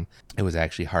program, it was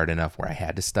actually hard enough where I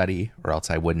had to study or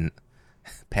else I wouldn't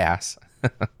pass.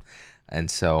 And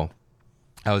so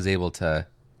I was able to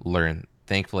learn.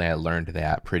 Thankfully, I learned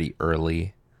that pretty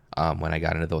early when I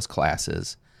got into those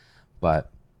classes. But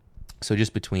so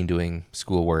just between doing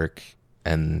schoolwork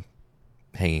and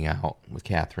hanging out with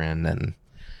Kathryn and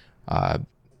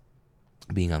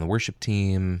being on the worship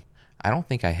team, I don't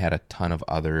think I had a ton of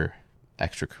other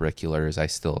extracurriculars.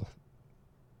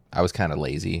 I was kind of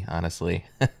lazy, honestly.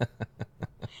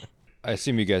 I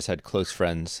assume you guys had close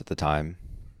friends at the time.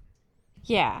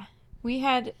 Yeah, we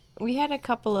had a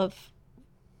couple of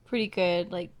pretty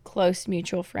good, like, close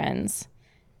mutual friends.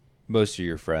 Most of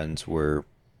your friends were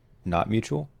not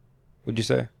mutual, would you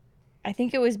say? I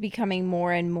think it was becoming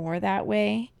more and more that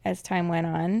way as time went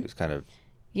It on. was kind of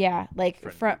Yeah, like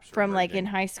Friend from groups were like in merging.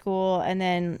 high school and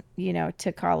then,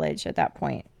 to college at that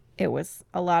point. It was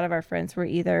a lot of our friends were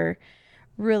either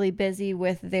really busy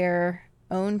with their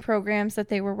own programs that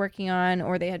they were working on,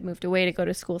 or they had moved away to go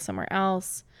to school somewhere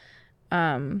else.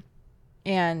 And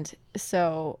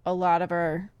so a lot of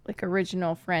our like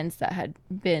original friends that had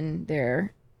been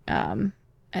there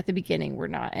at the beginning were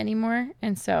not anymore.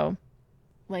 And so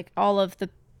like all of the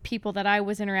people that I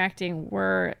was interacting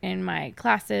were in my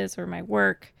classes or my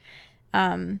work,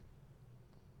 or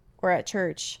at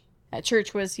church. At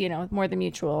church was, more the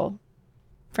mutual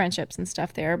friendships and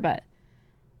stuff there, but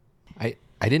I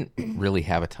didn't really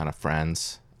have a ton of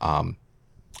friends.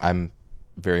 I'm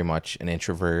very much an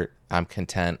introvert. I'm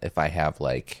content if I have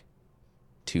like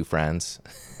 2 friends.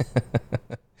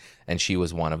 And she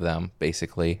was one of them,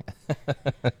 basically.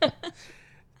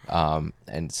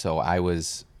 And so I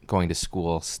was going to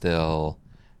school still,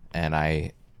 and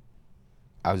I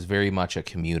was very much a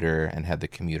commuter and had the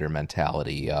commuter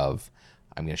mentality of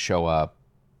I'm going to show up,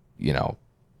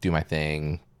 do my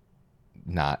thing.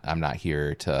 I'm not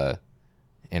here to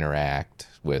interact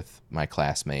with my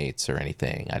classmates or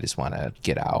anything. I just want to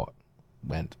get out.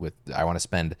 I want to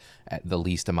spend the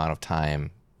least amount of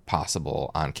time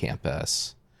possible on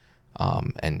campus,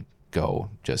 and go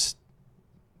just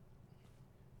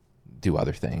do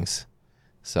other things.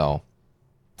 So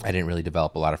I didn't really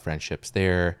develop a lot of friendships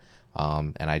there.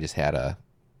 And I just had a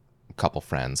couple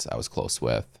friends I was close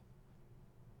with.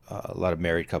 a lot of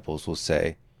married couples will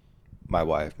say,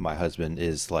 my husband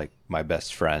is like my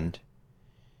best friend.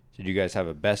 Did you guys have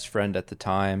a best friend at the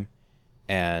time?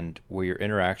 And were your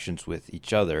interactions with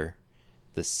each other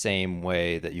the same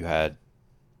way that you had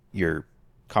your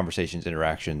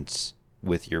interactions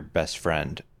with your best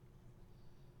friend?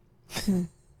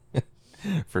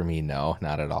 For me, no,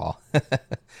 not at all.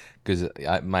 Because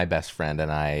my best friend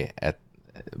and I,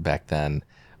 back then,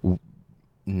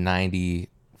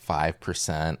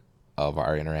 95% of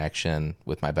our interaction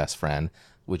with my best friend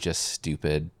was just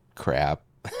stupid crap,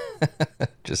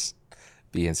 just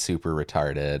being super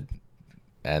retarded.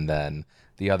 And then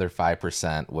the other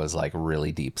 5% was like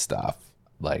really deep stuff,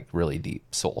 like really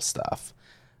deep soul stuff.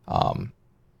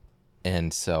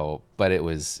 And so, but it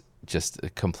was just a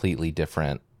completely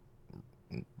different.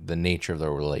 The nature of the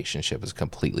relationship is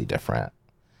completely different.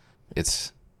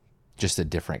 It's just a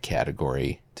different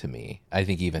category to me. I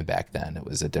think even back then it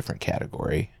was a different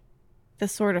category. the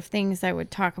sort of things I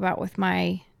would talk about with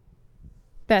my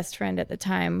best friend at the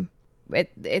time.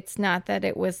 It's not that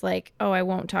it was like, oh, I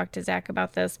won't talk to Zach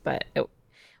about this, but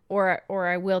or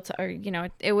I will, or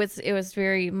it was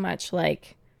very much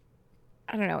like,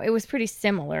 I don't know, it was pretty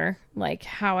similar, like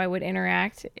how I would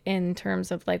interact in terms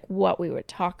of like what we would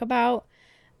talk about.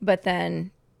 But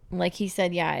then, like he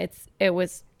said, yeah, it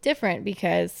was different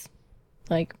because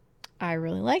like I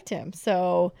really liked him.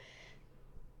 So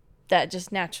that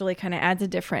just naturally kind of adds a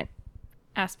different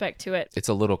aspect to it. It's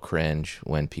a little cringe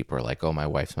when people are like, oh, my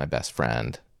wife's my best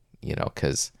friend,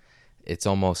 because it's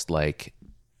almost like,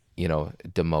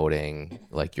 demoting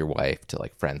like your wife to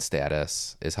like friend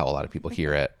status is how a lot of people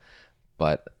hear it.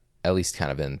 But at least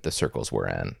kind of in the circles we're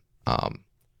in.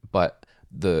 But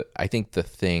I think the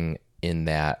thing in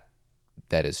that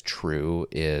is true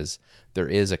is there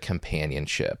is a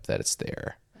companionship that it's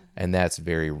there. And that's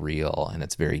very real and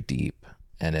it's very deep.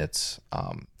 And it's,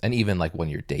 and even like when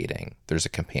you're dating, there's a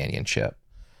companionship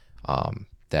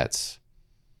that's,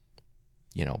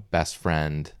 best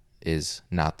friend is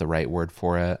not the right word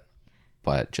for it,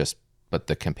 but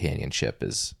the companionship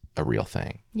is a real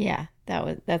thing. Yeah,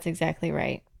 that's exactly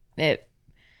right. It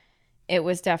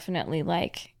was definitely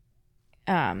like,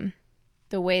 the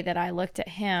way that I looked at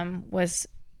him was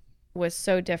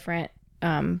so different.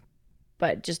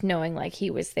 But just knowing like he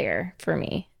was there for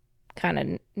me kind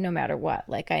of no matter what,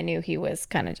 like I knew he was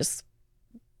kind of just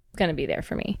going to be there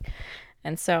for me.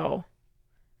 And so,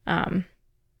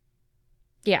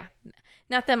 yeah,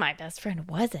 not that my best friend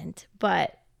wasn't,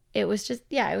 but it was just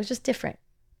different.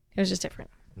 It was just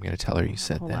different. I'm going to tell her you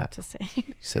said A whole that. lot to say.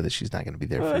 You said that she's not going to be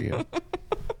there for you.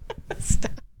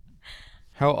 Stop.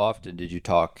 How often did you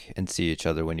talk and see each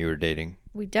other when you were dating?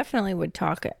 We definitely would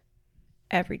talk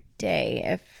every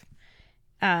day.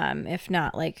 If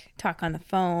not like talk on the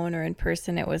phone or in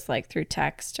person, it was like through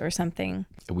text or something.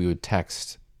 We would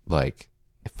text like,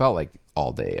 it felt like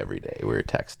all day, every day we were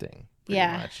texting pretty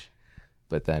much.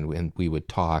 But then when we would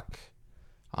talk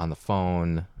on the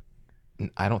phone,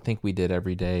 I don't think we did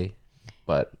every day,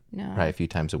 but probably a few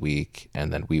times a week.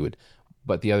 And then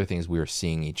but the other thing is we were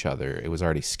seeing each other. It was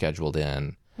already scheduled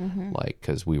in, like,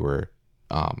 because we were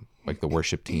like the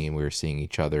worship team, we were seeing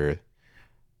each other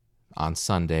on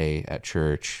Sunday at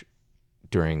church.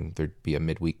 There'd be a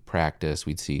midweek practice.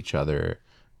 We'd see each other.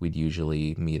 We'd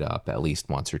usually meet up at least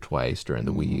once or twice during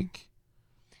the week.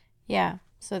 Yeah.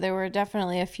 So there were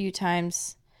definitely a few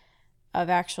times of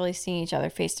actually seeing each other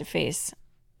face to face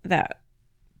that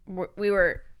we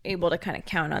were able to kind of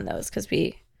count on those because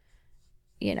we,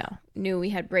 knew we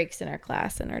had breaks in our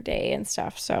class and our day and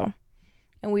stuff. So,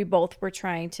 and we both were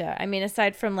trying to, I mean,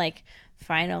 aside from like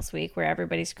finals week where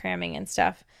everybody's cramming and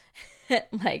stuff,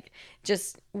 like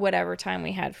just whatever time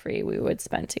we had free, we would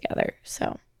spend together.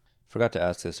 So Forgot to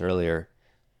ask this earlier,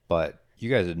 but you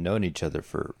guys had known each other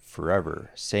for forever.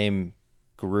 Same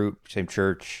group, same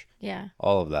church. yeah.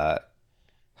 All of that.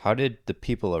 How did the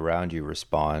people around you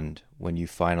respond when you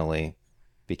finally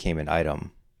became an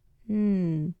item?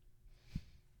 I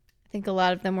think a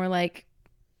lot of them were like,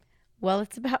 well,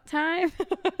 it's about time.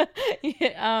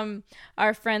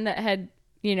 Our friend that had,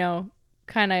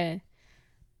 kind of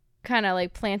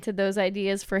like planted those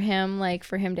ideas for him, like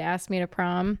for him to ask me to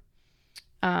prom.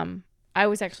 I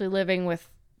was actually living with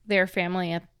their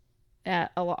family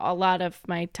at a lot of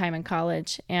my time in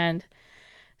college. And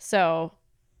so,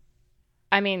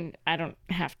 I mean, I don't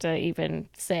have to even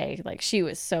say, like, she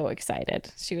was so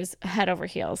excited. She was head over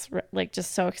heels, like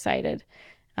just so excited.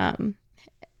 And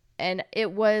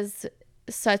it was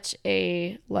such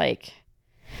a, like,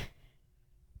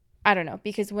 I don't know,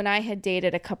 because when I had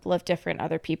dated a couple of different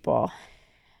other people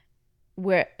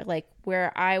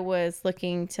where I was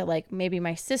looking to like maybe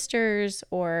my sisters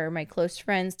or my close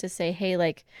friends to say, hey,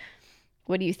 like,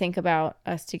 what do you think about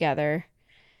us together?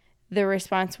 The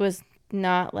response was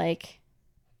not like,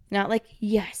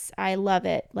 yes, I love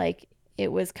it. Like,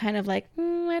 it was kind of like,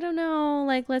 I don't know,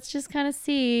 like, let's just kind of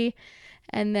see.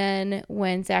 And then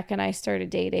when Zach and I started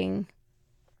dating,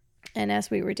 and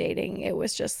as we were dating, it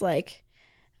was just like,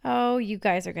 oh, you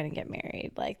guys are going to get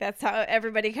married. Like, that's how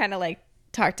everybody kind of like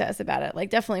talked to us about it. Like,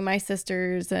 definitely my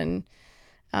sisters and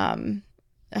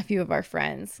a few of our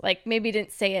friends. Like, maybe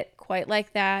didn't say it quite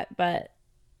like that, but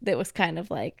it was kind of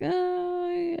like, oh,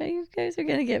 you guys are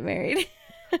going to get married.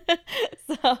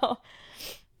 So,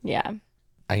 yeah.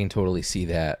 I can totally see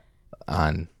that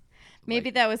on...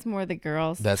 Maybe that was more the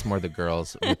girls. That's more the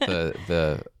girls.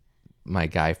 With my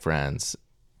guy friends,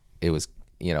 it was,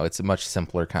 it's a much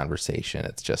simpler conversation.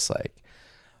 It's just like,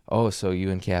 oh, so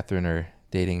you and Kathryn are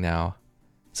dating now?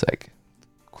 It's like,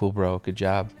 cool, bro. Good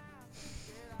job.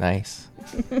 Nice.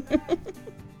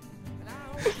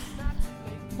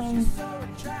 She's so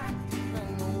attractive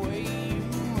and the way you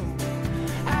move.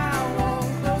 I won't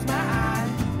close my eyes.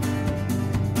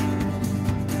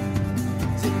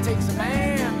 It takes a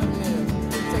man to live.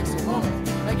 It takes a woman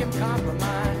to make him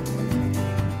compromise.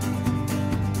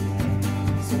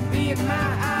 So be in my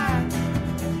eyes.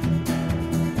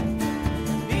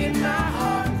 Be in my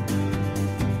heart.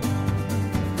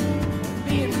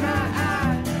 Be in my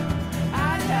eyes.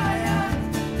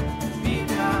 Be in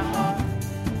my heart.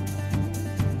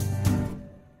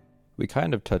 We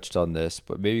kind of touched on this,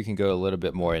 but maybe you can go a little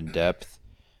bit more in depth,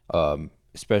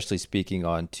 especially speaking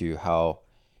on to how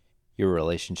your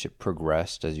relationship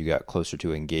progressed as you got closer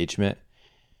to engagement.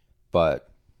 But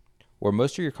were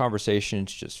most of your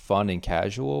conversations just fun and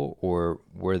casual, or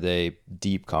were they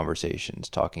deep conversations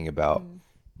talking about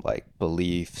like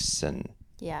beliefs and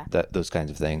Yeah. those kinds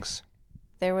of things?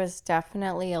 There was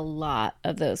definitely a lot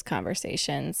of those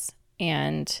conversations,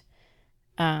 and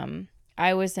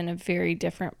I was in a very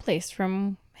different place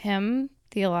from him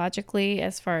theologically,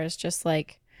 as far as just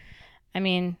like, I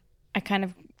mean, I kind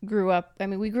of grew up,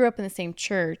 we grew up in the same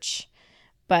church,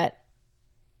 but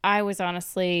I was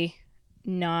honestly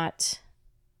not,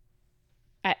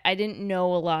 I didn't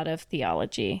know a lot of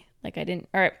theology. Like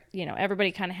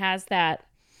everybody kind of has that,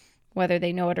 whether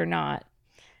they know it or not.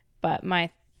 But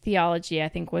my theology, I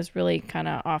think, was really kind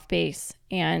of off base.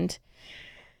 And,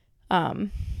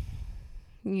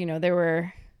 there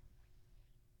were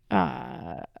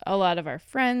a lot of our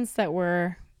friends that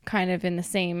were kind of in the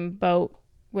same boat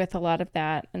with a lot of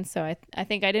that. And so I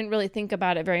think I didn't really think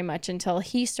about it very much until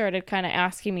he started kind of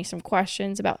asking me some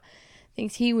questions about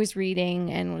things he was reading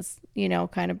and was,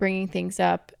 kind of bringing things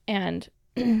up. And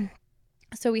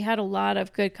so we had a lot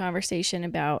of good conversation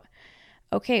about,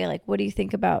 okay, like, what do you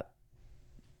think about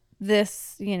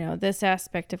this, this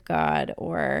aspect of God,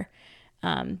 or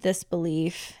this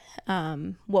belief?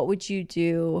 What would you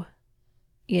do?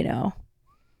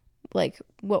 Like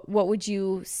what would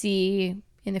you see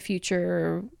in the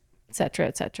future, et cetera,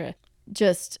 et cetera.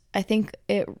 Just, I think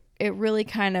it really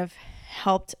kind of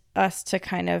helped us to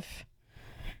kind of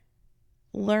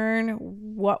learn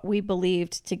what we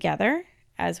believed together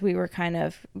as we were kind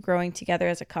of growing together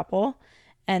as a couple.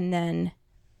 And then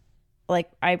like,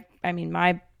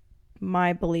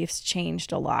 my beliefs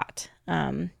changed a lot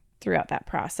throughout that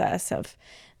process of,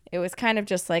 it was kind of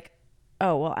just like,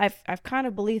 oh, well, I've kind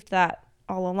of believed that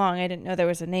all along. I didn't know there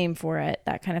was a name for it,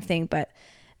 that kind of thing. But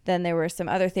then there were some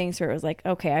other things where it was like,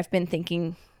 okay, I've been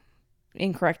thinking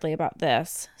incorrectly about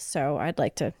this, so I'd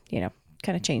like to, kind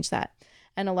of change that.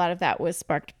 And a lot of that was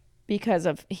sparked because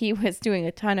of he was doing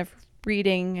a ton of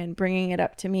reading and bringing it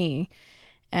up to me.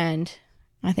 And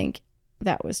I think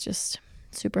that was just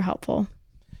super helpful.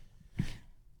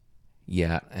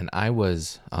 Yeah, and I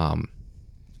was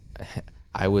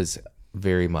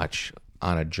very much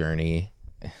on a journey.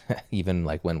 Even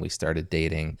like when we started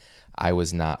dating, I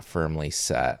was not firmly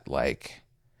set, like,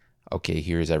 okay,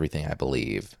 here's everything I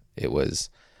believe. It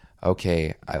was,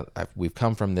 okay, we've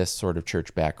come from this sort of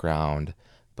church background,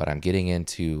 but I'm getting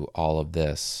into all of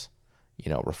this,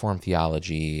 Reformed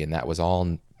theology, and that was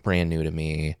all brand new to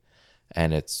me.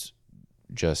 And it's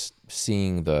just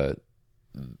seeing the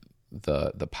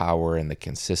power and the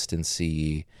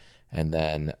consistency, and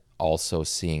then also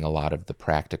seeing a lot of the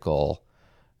practical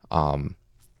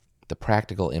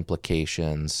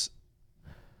implications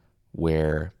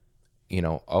where,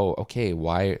 oh, okay,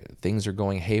 why things are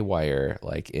going haywire,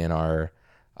 like in our,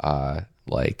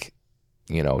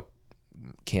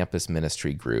 campus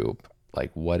ministry group,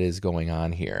 like what is going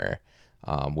on here?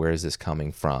 Where is this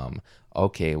coming from?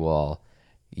 Okay, well,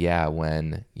 yeah,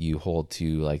 when you hold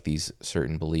to like these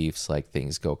certain beliefs, like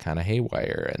things go kind of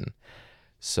haywire. And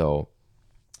so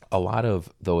a lot of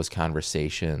those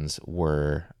conversations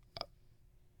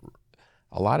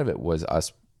a lot of it was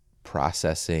us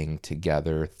processing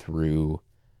together through,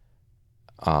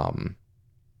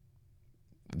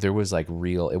 there was like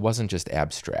it wasn't just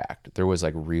abstract. There was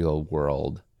like real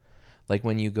world. Like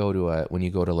when you go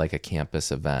to like a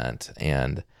campus event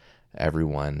and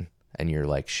everyone, and you're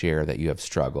like share that you have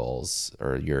struggles,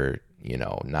 or you're,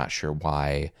 not sure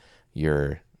why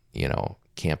your,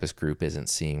 campus group isn't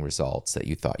seeing results that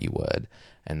you thought you would.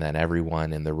 And then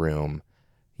everyone in the room,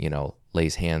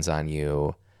 lays hands on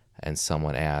you, and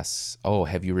someone asks, oh,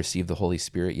 have you received the Holy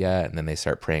Spirit yet? And then they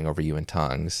start praying over you in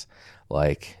tongues.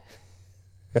 Like,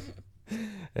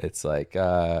 it's like,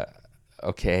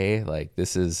 okay, like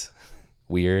this is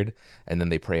weird. And then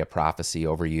they pray a prophecy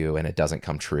over you and it doesn't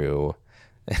come true.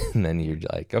 And then you're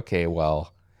like, okay,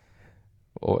 well,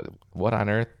 what on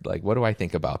earth? Like, what do I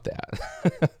think about that?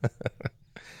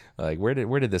 Like, where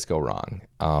did this go wrong?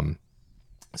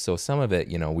 So some of it,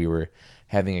 we were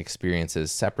having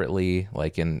experiences separately,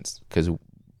 like because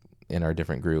in our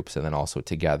different groups, and then also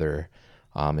together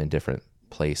in different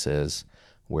places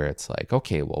where it's like,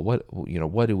 okay, well,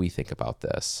 what do we think about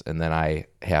this? And then I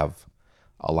have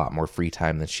a lot more free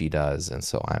time than she does. And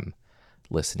so I'm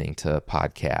listening to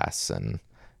podcasts and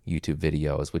YouTube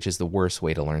videos, which is the worst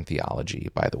way to learn theology,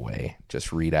 by the way.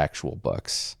 Just read actual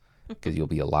books because you'll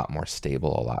be a lot more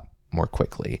stable a lot more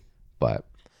quickly. But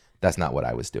that's not what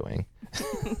I was doing.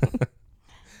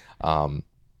 A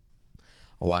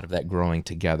lot of that growing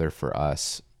together for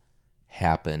us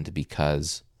happened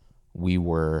because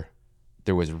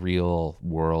there was real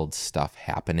world stuff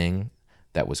happening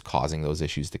that was causing those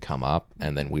issues to come up.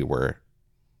 And then we were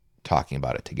talking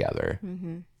about it together.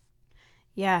 Mm-hmm.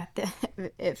 Yeah.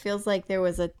 It feels like there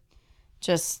was there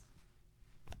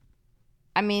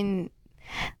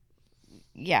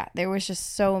was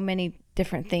just so many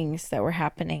different things that were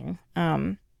happening.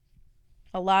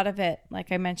 A lot of it, like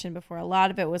I mentioned before, a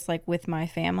lot of it was like with my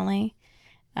family,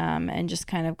 and just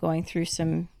kind of going through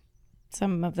some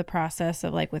of the process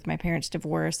of like with my parents'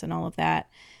 divorce and all of that.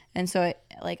 And so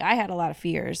I had a lot of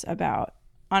fears about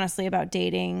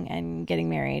dating and getting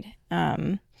married,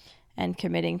 and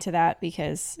committing to that,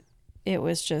 because it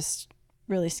was just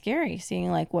really scary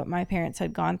seeing like what my parents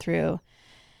had gone through,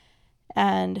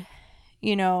 and,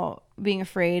 being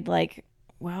afraid, like,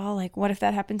 well, like, what if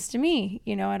that happens to me?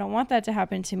 I don't want that to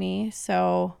happen to me.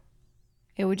 So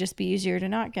it would just be easier to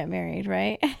not get married.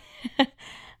 Right.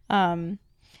 And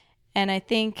I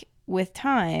think with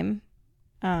time,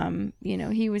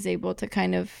 he was able to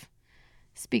kind of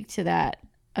speak to that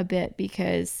a bit,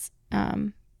 because,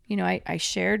 I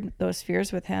shared those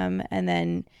fears with him, and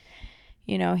then,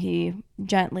 he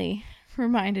gently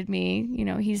reminded me,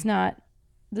 he's not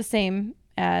the same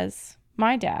as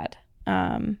my dad.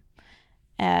 And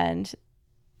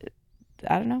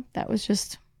I don't know, that was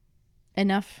just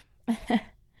enough.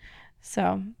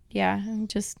 So yeah, I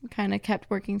just kind of kept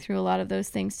working through a lot of those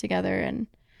things together. And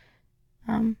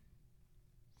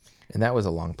that was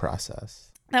a long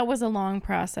process. That was a long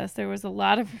process. There was a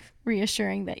lot of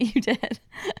reassuring that you did.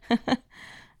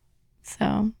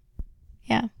 So,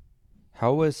 yeah.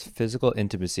 How was physical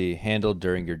intimacy handled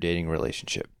during your dating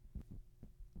relationship?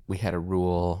 We had a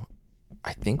rule.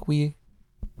 I think we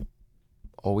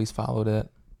always followed it.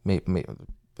 Maybe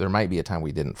there might be a time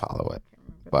we didn't follow it,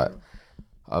 but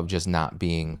of just not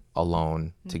being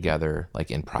alone together, like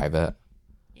in private.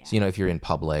 Yeah. So, if you're in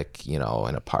public, in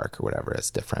a park or whatever,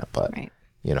 it's different. But, right.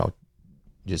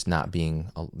 Just not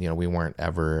being, we weren't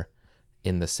ever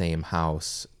in the same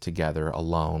house together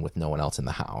alone with no one else in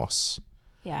the house.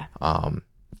 Yeah.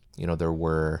 There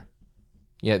were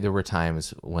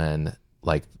times when,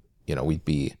 like,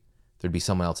 there'd be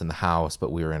someone else in the house,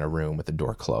 but we were in a room with the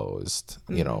door closed,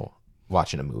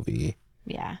 watching a movie.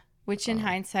 Yeah. Which in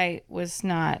hindsight was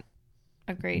not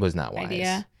a great was not wise.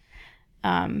 Idea.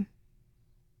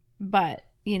 But,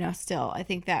 still, I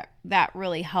think that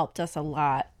really helped us a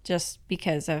lot, just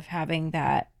because of having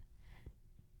that,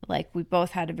 like, we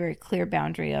both had a very clear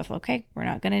boundary of, okay, we're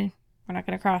not going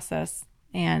to cross this.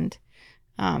 And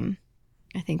I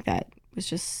think that was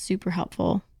just super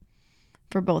helpful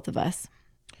for both of us.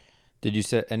 Did you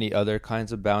set any other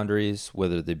kinds of boundaries,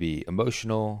 whether they be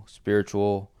emotional,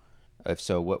 spiritual? If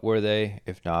so, what were they?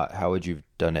 If not, how would you have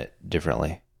done it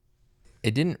differently?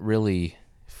 It didn't really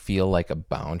feel like a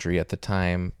boundary at the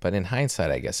time, but in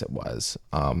hindsight, I guess it was.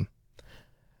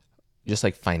 Just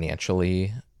like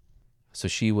financially. So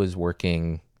she was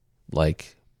working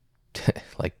like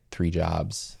 3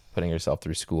 jobs, putting herself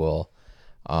through school.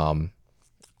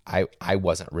 I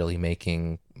wasn't really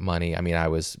making money. I mean, I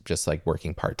was just like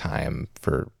working part-time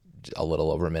for a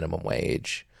little over minimum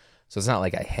wage. So it's not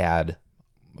like I had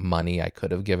money I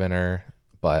could have given her,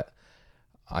 but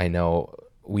I know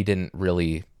we didn't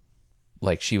really,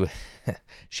 like, she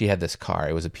had this car.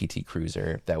 It was a PT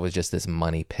Cruiser that was just this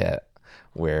money pit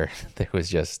where there was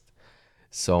just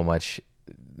so much,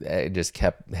 it just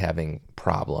kept having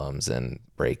problems and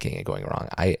breaking and going wrong.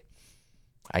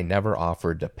 I never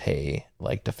offered to pay,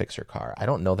 like, to fix her car. I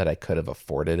don't know that I could have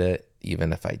afforded it,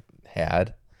 even if I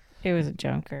had. It was a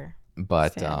junker.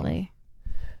 But, sadly.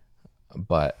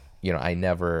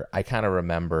 I kind of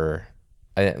remember,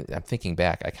 I'm thinking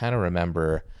back, I kind of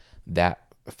remember that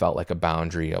felt like a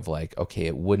boundary of, like, okay,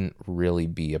 it wouldn't really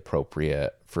be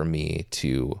appropriate for me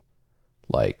to,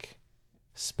 like,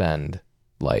 spend,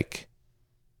 like,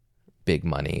 big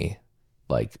money,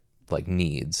 like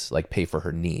needs, like pay for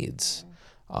her needs,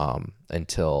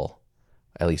 until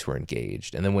at least we're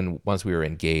engaged. And then once we were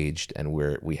engaged and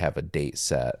we have a date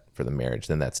set for the marriage,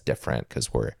 then that's different,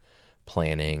 because we're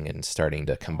planning and starting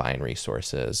to combine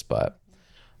resources, but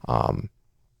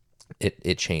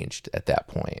it changed at that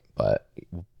point. But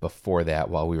before that,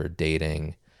 while we were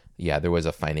dating, yeah, there was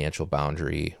a financial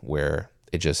boundary where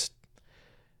it just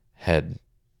had,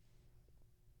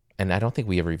 and I don't think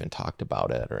we ever even talked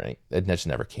about it, or it just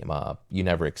never came up. You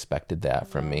never expected that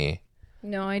from me.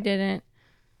 No, I didn't.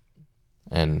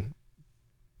 And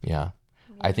yeah,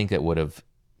 I think it would have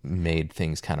made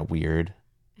things kind of weird.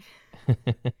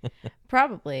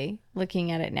 Probably,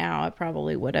 looking at it now, it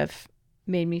probably would have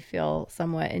made me feel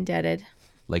somewhat indebted.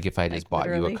 Like if I just bought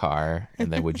you literally. a car,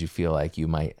 and then would you feel like you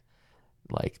might,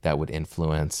 like that would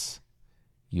influence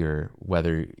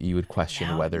whether you would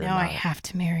question whether or now not. I have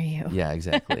to marry you. Yeah,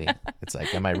 exactly. It's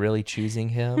like, am I really choosing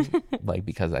him like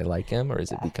because I like him, or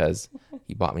is it because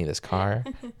he bought me this car?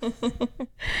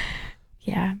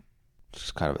 Yeah.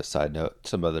 Just kind of a side note,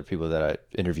 some other people that I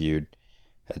interviewed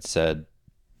had said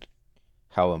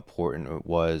how important it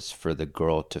was for the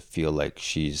girl to feel like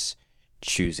she's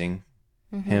choosing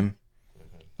him.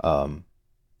 And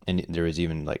there was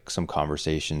even like some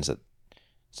conversations that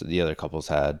the other couples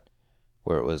had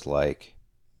where it was like,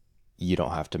 you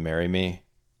don't have to marry me.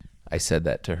 I said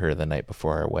that to her the night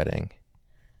before our wedding.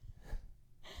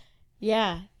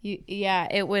 Yeah.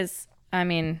 It was, I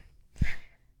mean,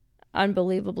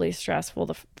 unbelievably stressful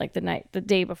the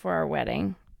day before our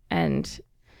wedding. And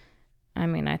I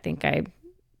mean, I think I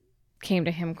came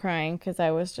to him crying because I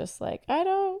was just like, I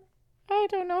don't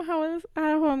know how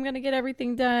I'm going to get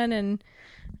everything done. And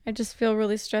I just feel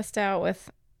really stressed out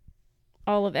with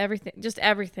all of everything, just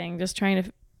trying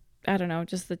to, I don't know,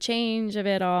 just the change of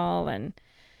it all. And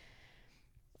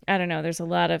I don't know, there's a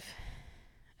lot of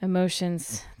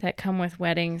emotions that come with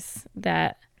weddings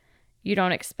that you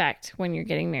don't expect when you're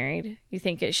getting married. You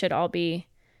think it should all be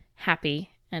happy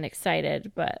and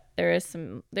excited, but there is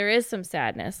some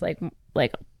sadness. Like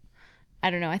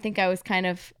I don't know. I think I was kind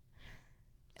of.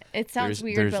 It sounds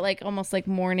weird, but like almost like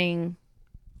mourning,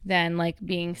 than like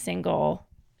being single.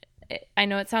 I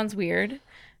know it sounds weird,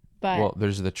 but Well,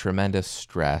 there's the tremendous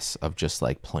stress of just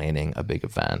like planning a big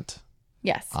event.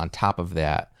 yes, On top of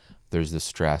that, there's the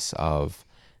stress of,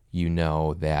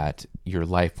 that your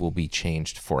life will be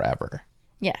changed forever.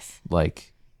 yes,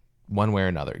 Like one way or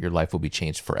another, your life will be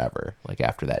changed forever. Like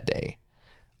after that day,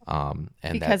 and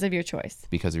because of your choice.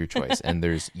 because of your choice. And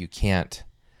you can't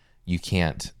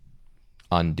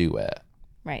undo it.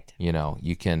 Right.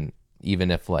 You can,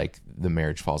 even if like the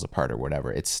marriage falls apart or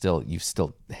whatever, it still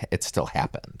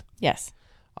happened. Yes.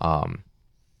 And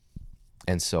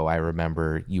so I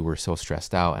remember you were so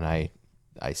stressed out, and I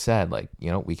said, like,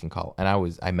 we can call, and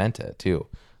I meant it too.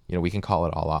 We can call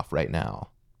it all off right now.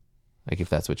 Like if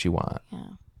that's what you want. Yeah.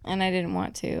 And I didn't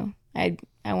want to. I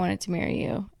wanted to marry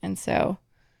you. And so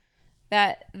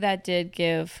that did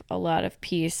give a lot of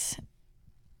peace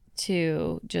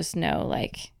to just know,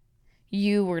 like,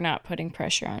 you were not putting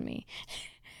pressure on me.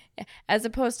 As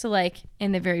opposed to like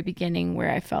in the very beginning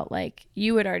where I felt like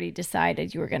you had already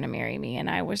decided you were going to marry me. And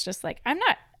I was just like, I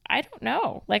don't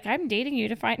know. Like, I'm dating you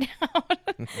to find out.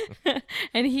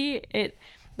 And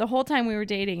the whole time we were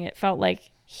dating, it felt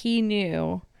like he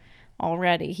knew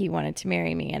already he wanted to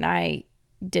marry me. And I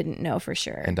didn't know for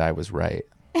sure. And I was right.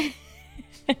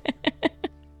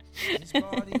 These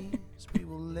bodies we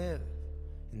will live,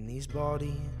 in these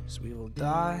bodies we will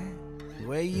die.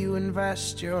 Where you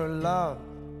invest your love,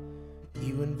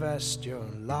 you invest your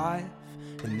life.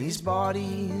 In these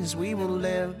bodies we will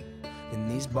live, in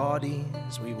these bodies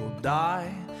we will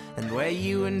die. And where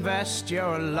you invest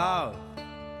your love,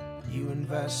 you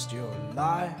invest your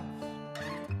life.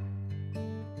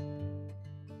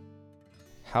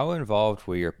 How involved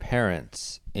were your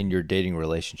parents in your dating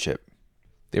relationship?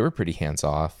 They were pretty hands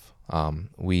off.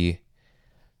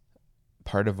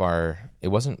 It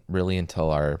wasn't really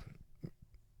until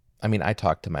I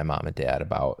talked to my mom and dad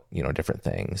about, different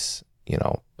things,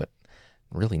 but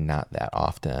really not that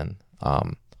often.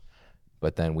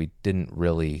 But then we didn't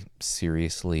really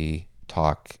seriously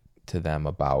talk to them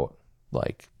about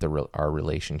like our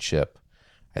relationship,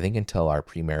 I think, until our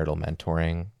premarital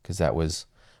mentoring, because that was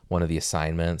one of the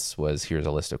assignments. Was, here's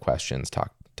a list of questions,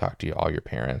 talk to all your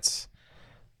parents,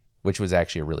 which was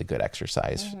actually a really good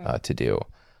exercise to do.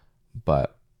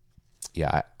 But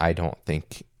yeah, I don't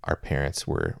think our parents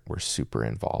were super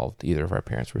involved. Either of our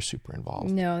parents were super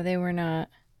involved. No, they were not.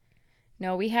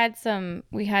 No, we had some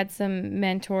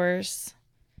mentors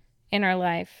in our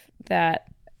life that,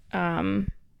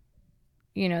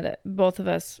 that both of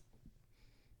us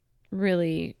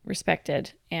really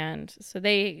respected. And so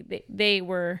they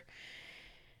were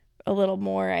a little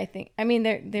more, I think. I mean,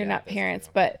 they're not parents,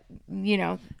 but we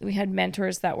had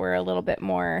mentors that were a little bit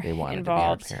more They wanted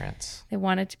involved. to be our parents. They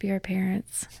wanted to be our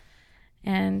parents,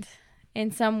 and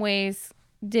in some ways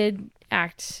did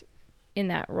act in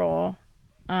that role.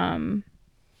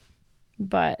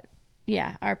 But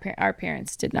yeah, our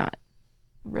parents did not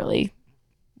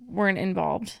weren't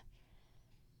involved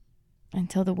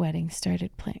until the wedding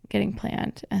started getting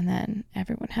planned, and then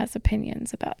everyone has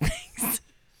opinions about things.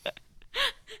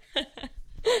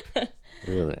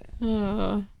 Really?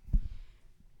 Oh.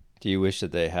 Do you wish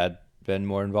that they had been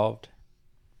more involved?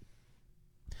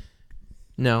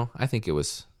 No, I think it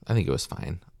was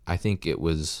fine. I think it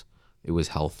was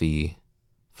healthy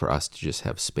for us to just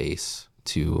have space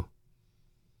to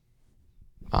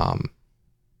I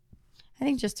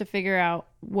think just to figure out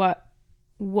what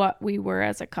we were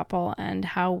as a couple and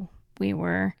how we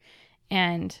were,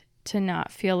 and to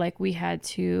not feel like we had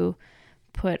to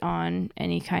put on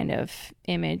any kind of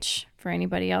image for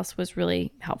anybody else was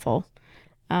really helpful.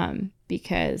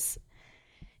 Because,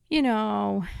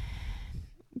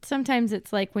 sometimes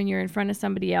it's like when you're in front of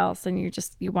somebody else and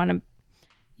you want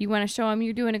to show them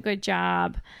you're doing a good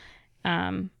job,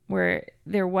 where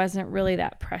there wasn't really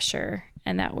that pressure,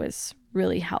 and that was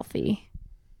really healthy.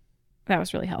 That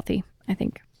was really healthy, I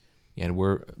think. Yeah, and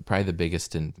we're probably the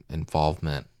biggest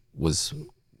involvement was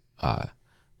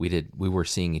we were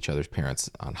seeing each other's parents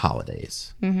on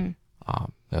holidays. Mm-hmm.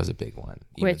 That was a big one.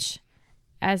 Which,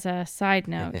 as a side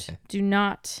note, do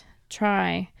not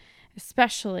try,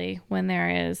 especially when there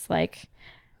is like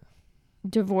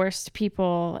divorced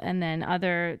people and then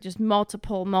other just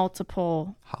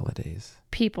multiple holidays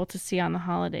people to see on the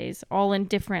holidays, all in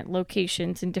different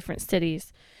locations in different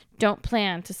cities. Don't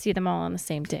plan to see them all on the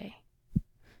same day.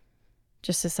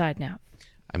 Just a side note.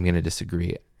 I'm going to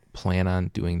disagree. Plan on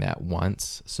doing that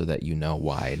once so that you know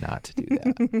why not to do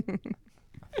that.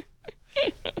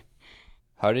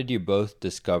 How did you both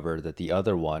discover that the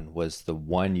other one was the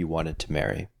one you wanted to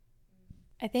marry?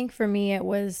 I think for me, it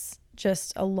was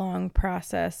just a long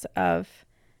process of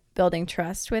building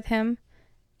trust with him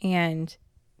and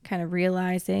kind of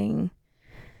realizing,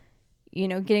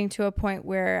 getting to a point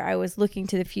where I was looking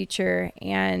to the future.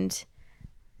 And,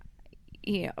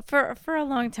 for a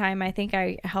long time, I think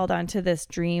I held on to this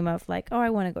dream of like, oh, I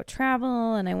want to go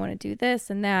travel and I want to do this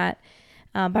and that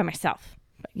by myself.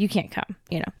 But you can't come,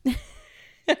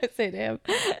 I would say to him.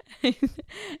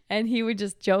 And he would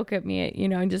just joke at me,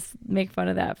 and just make fun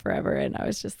of that forever. And I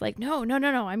was just like, no,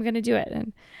 I'm going to do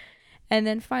it. And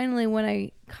then finally, when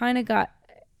I kind of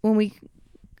we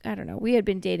had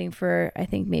been dating for, I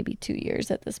think maybe 2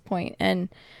 years at this point. And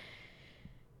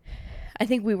I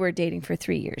think we were dating for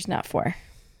 3 years, not 4.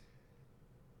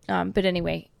 But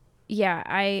anyway, yeah,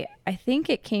 I think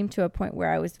it came to a point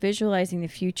where I was visualizing the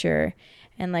future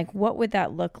and like, what would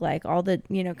that look like? All the,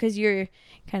 because you're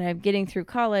kind of getting through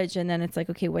college, and then it's like,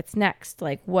 okay, what's next?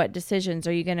 Like, what decisions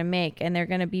are you going to make? And they're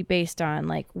going to be based on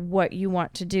like what you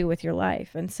want to do with your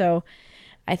life. And so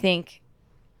I think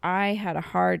I had a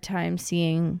hard time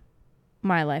seeing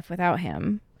my life without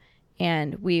him.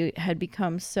 And we had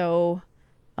become so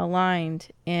aligned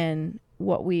in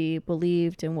what we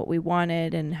believed and what we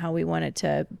wanted and how we wanted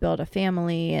to build a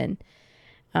family. And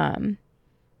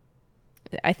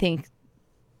I think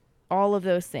all of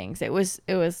those things, it was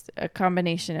a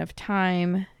combination of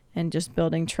time and just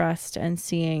building trust and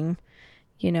seeing,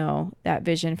 that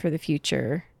vision for the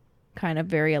future kind of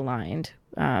very aligned,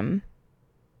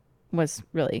 was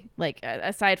really like,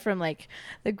 aside from like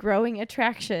the growing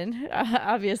attraction,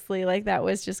 obviously, like that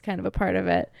was just kind of a part of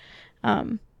it,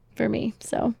 for me.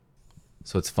 So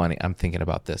it's funny. I'm thinking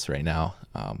about this right now,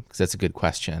 because that's a good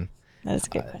question. That is a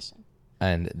good question.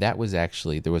 And that was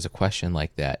actually, there was a question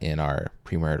like that in our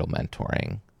premarital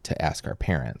mentoring to ask our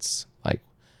parents, like,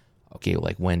 okay,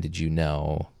 like, when did you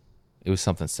know? It was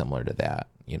something similar to that,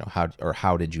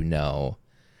 how did you know?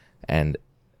 And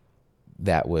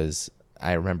that was,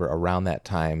 I remember around that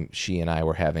time, she and I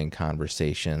were having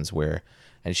conversations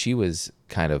and she was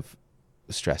kind of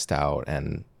stressed out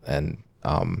and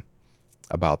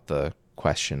about the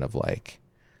question of like,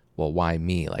 well, why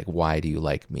me? Like, why do you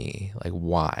like me? Like,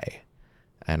 why?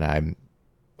 And I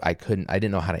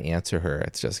didn't know how to answer her.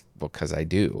 It's just, well, 'cause I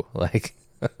do. Like,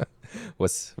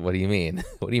 what do you mean?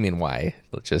 What do you mean why?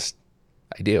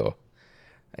 I do.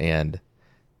 And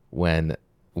when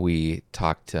we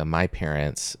talked to my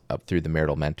parents up through the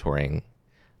marital mentoring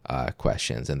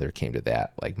questions, and there came to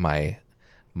that, like my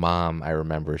mom, I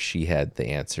remember she had the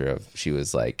answer of, she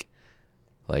was like,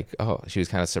 oh, she was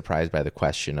kind of surprised by the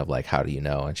question of like, how do you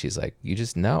know? And she's like, you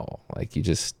just know, like, you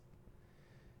just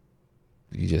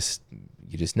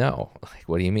know. Like,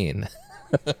 what do you mean?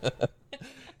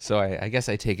 So I guess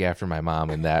I take after my mom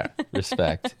in that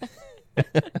respect.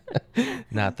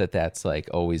 Not that that's like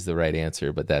always the right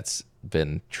answer, but that's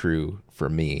been true for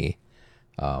me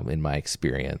in my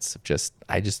experience.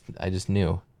 I just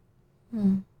knew.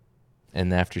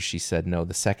 And after she said no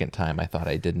the second time, I thought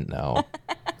I didn't know.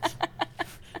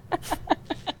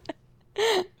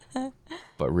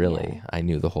 But really, I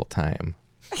knew the whole time.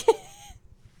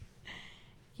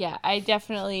 Yeah, I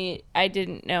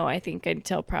didn't know, I think,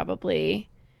 until probably,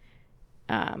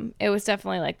 it was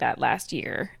definitely like that last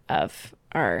year of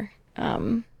our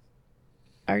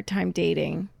time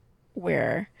dating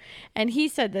and he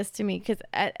said this to me because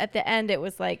at the end it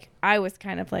was like, I was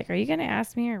kind of like, are you going to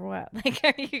ask me or what? Like,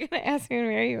 are you going to ask me to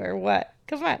marry you or what?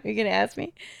 Come on, are you going to ask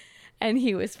me? And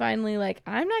he was finally like,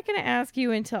 I'm not going to ask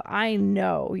you until I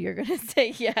know you're going to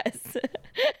say yes.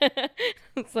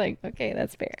 It's like, okay,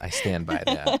 that's fair. I stand by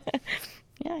that.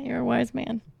 Yeah, you're a wise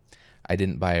man. I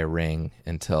didn't buy a ring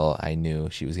until I knew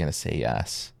she was going to say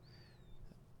yes.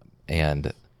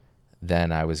 And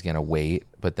then I was going to wait.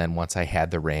 But then once I had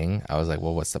the ring, I was like,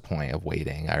 well, what's the point of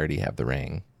waiting? I already have the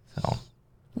ring. So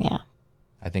Yeah.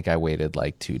 I think I waited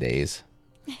like 2 days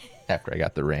after I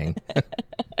got the ring.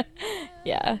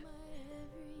 Yeah.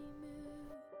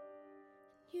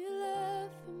 You love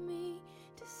for me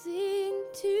to sing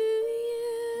to you.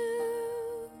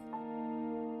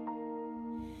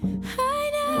 I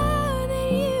know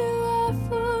that you are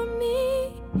for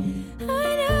me.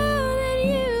 I know that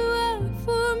you are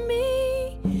for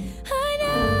me. I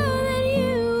know that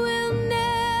you will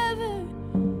never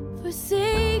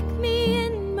forsake me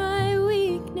in my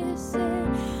weakness.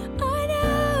 And I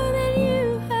know that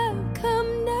you have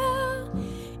come now,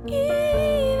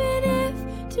 even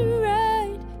if to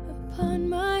write upon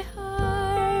my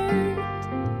heart,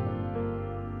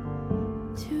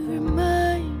 to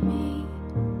remind me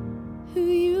who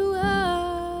you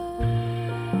are.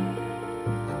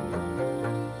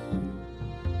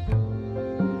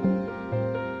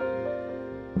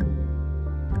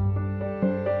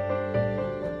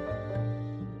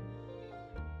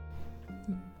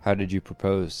 How did you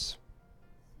propose?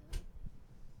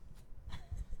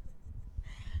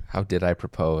 How did I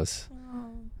propose?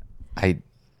 I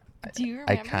Do you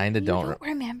remember? I kind of You don't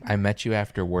remember. I met you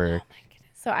after work.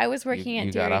 So I was working You at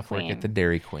got Dairy off Queen. work at the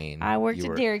Dairy Queen. I worked You at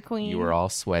were- Dairy Queen. You were all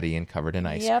sweaty and covered in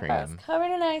ice I was cream.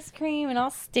 covered in ice cream and all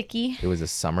sticky, It was a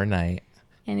summer night.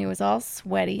 and it was all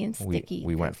sweaty and We sticky.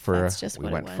 we went 'cause for that's just we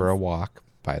what went it for a was. walk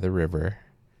by the river.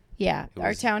 Yeah, our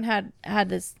was- town had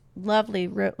this lovely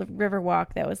river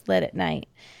walk that was lit at night,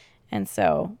 and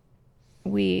so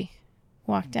we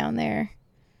walked down there.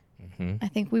 I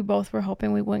think we both were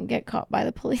hoping we wouldn't get caught by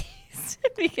the police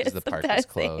because the park was sometimes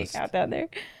they hang closed. out down there.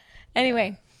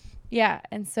 Anyway, yeah,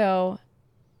 and so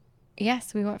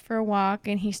yes, we went for a walk,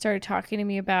 and he started talking to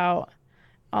me about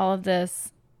all of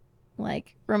this,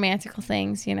 like, romantical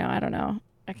things. You know, I don't know,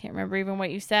 I can't remember even what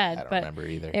you said, I don't but remember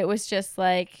either. it was just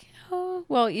like, oh,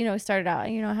 well, you know, it started out,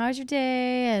 you know, how's your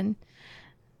day? And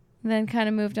then kind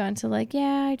of moved on to like,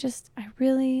 yeah,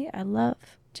 I love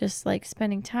just like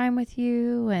spending time with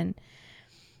you.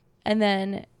 And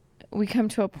then we come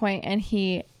to a point and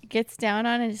he gets down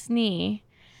on his knee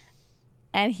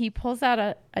and he pulls out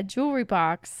a jewelry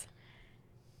box.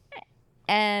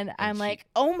 And I'm like,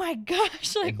 oh my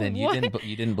gosh, like, and then what?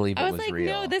 you didn't believe I it was was like,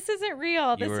 real. no, this isn't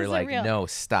real. This You were isn't like, real. no,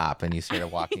 stop, and you started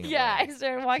walking Yeah, away. I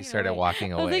started walking. You started away.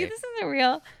 walking I was away. like, this isn't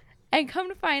real. And come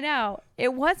to find out,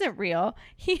 it wasn't real.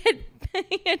 He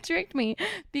had tricked me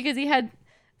because he had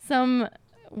some.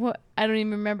 What I don't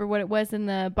even remember what it was in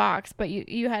the box, but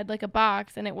you had like a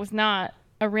box and it was not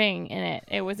a ring in it.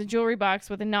 It was a jewelry box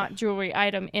with a not jewelry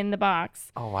item in the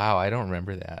box. Oh wow, I don't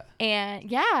remember that. And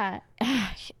yeah,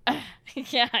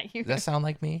 yeah. Does that sound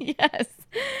like me? Yes.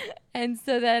 And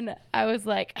so then I was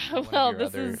like, oh, One well, of your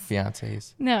this other is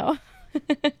fiancés. no.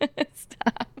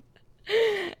 Stop.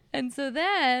 And so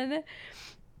then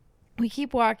we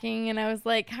keep walking, and I was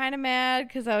like kind of mad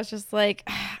because I was just like,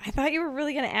 I thought you were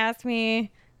really going to ask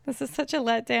me. This is such a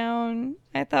letdown.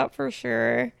 I thought for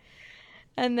sure.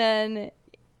 And then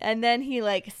he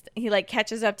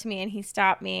catches up to me and he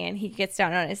stopped me and he gets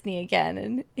down on his knee again,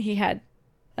 and he had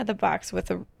the box with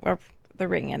the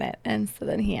ring in it. And so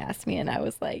then he asked me, and I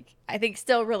was like, I think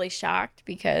still really shocked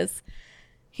because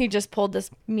he just pulled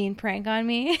this mean prank on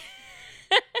me.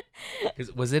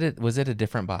 Was it a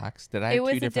different box? Did I have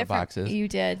two different boxes? You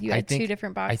did. You had two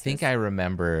different boxes. I think I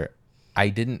remember. I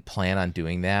didn't plan on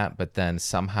doing that, but then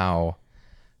somehow,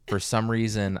 for some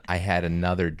reason, I had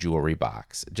another jewelry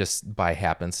box. Just by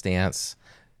happenstance,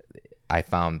 I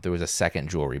found there was a second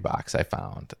jewelry box I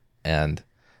found, and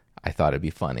I thought it'd be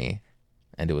funny,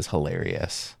 and it was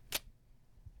hilarious.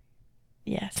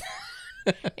 Yes.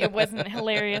 It wasn't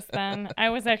hilarious then. I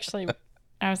was actually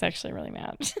really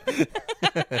mad.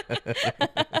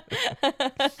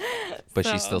 But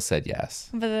she still said yes.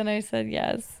 But then I said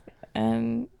yes.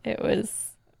 And it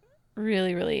was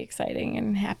really, really exciting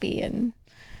and happy. And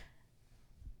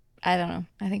I don't know.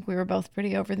 I think we were both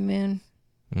pretty over the moon.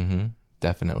 Mm-hmm.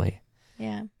 Definitely.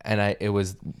 Yeah. And it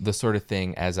was the sort of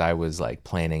thing, as I was like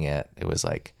planning it, it was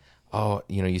like, oh,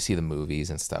 you know, you see the movies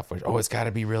and stuff where, oh, it's got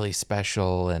to be really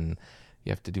special and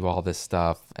you have to do all this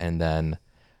stuff. And then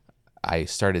I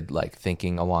started like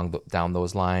thinking down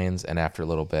those lines. And after a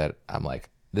little bit, I'm like,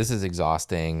 this is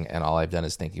exhausting. And all I've done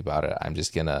is thinking about it. I'm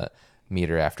just going to meet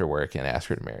her after work and ask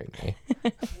her to marry me.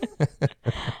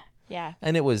 Yeah.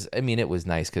 And it was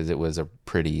nice because it was a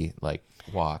pretty like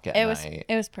walk at night.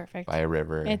 It was perfect. By a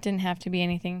river. It didn't have to be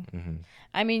anything. Mm-hmm.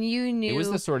 I mean, you knew. It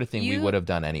was the sort of thing we would have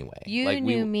done anyway. You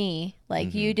knew me. Like,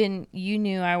 Mm-hmm. you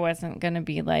knew I wasn't going to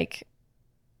be like,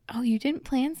 oh, you didn't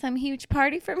plan some huge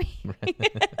party for me?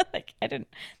 Like,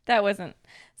 that wasn't.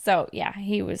 So, yeah,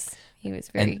 he was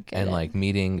very good. And like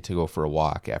meeting to go for a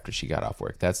walk after she got off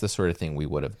work. That's the sort of thing we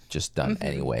would have just done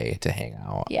anyway to hang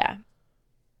out. Yeah.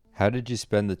 How did you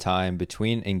spend the time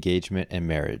between engagement and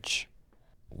marriage?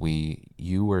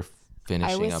 You were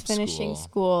finishing I was finishing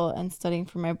school and studying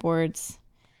for my boards.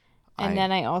 And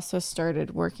then I also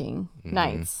started working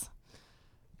nights.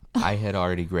 I had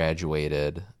already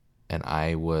graduated and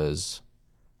I was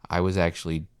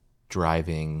actually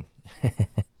driving.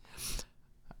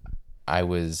 I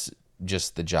was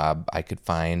just the job I could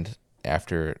find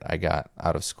after I got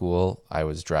out of school. I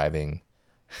was driving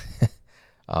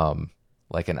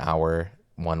like an hour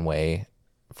one way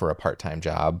for a part-time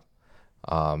job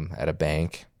at a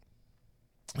bank.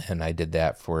 And I did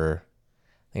that for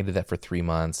 3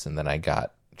 months, and then I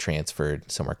got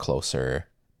transferred somewhere closer.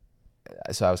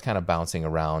 So I was kind of bouncing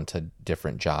around to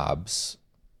different jobs,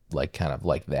 like kind of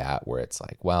like that, where it's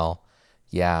like, well,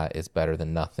 yeah, it's better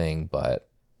than nothing, but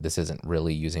this isn't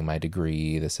really using my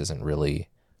degree. This isn't really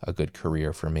a good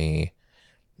career for me.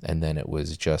 And then it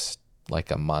was just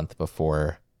like a month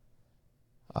before,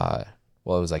 it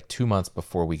was like 2 months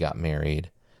before we got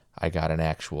married, I got an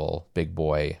actual big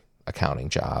boy accounting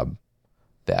job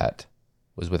that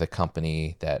was with a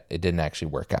company that it didn't actually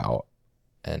work out.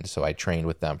 And so I trained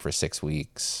with them for 6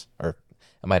 weeks, or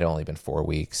it might have only been 4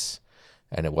 weeks.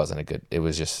 And it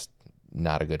was just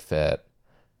not a good fit.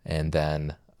 And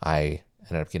then I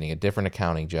ended up getting a different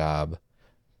accounting job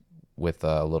with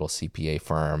a little CPA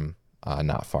firm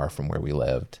not far from where we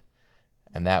lived.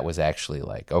 And that was actually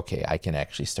like, okay, I can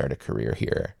actually start a career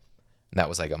here. And that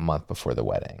was like a month before the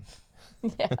wedding.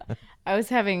 Yeah. I was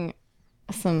having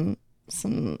some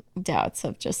doubts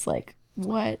of just like,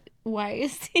 why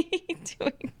is he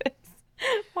doing this?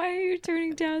 Why are you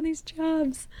turning down these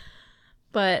jobs?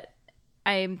 But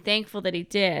I am thankful that he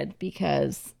did,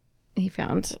 because he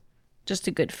found just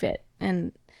a good fit.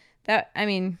 And that, I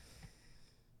mean,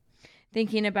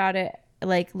 thinking about it,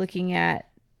 like looking at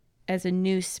as a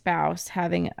new spouse,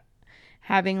 having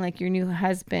like your new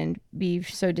husband be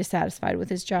so dissatisfied with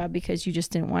his job because you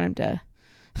just didn't want him to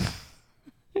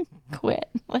quit.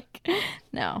 Like,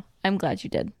 no, I'm glad you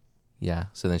did. Yeah.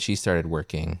 So then she started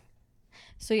working.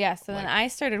 So then I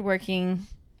started working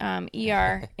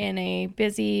ER in a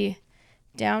busy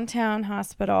downtown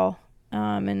hospital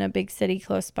in a big city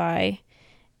close by.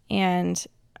 And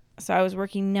so I was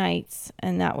working nights,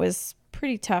 and that was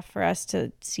pretty tough for us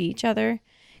to see each other,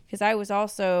 because I was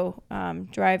also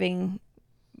driving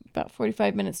about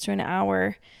 45 minutes to an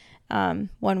hour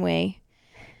one way.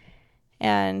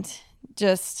 And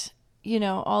just,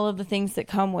 all of the things that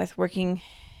come with working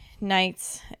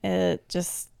nights, it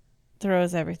just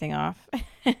throws everything off.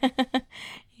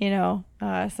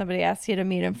 Somebody asks you to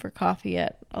meet him for coffee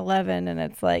at 11, and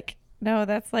it's like, no,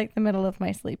 that's like the middle of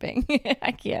my sleeping.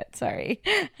 I can't, sorry.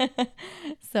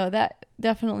 So that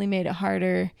definitely made it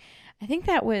harder. I think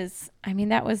that was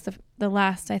the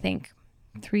last, I think,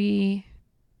 three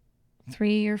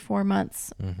or 4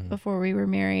 months before we were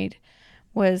married,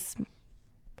 was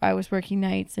I was working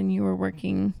nights and you were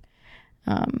working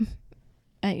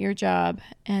at your job.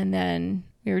 And then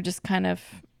we were just kind of,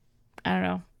 I don't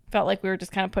know, felt like we were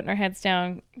just kind of putting our heads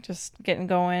down, just getting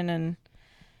going and,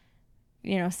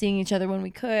 seeing each other when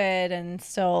we could, and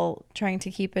still trying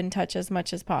to keep in touch as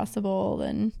much as possible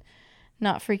and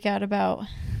not freak out about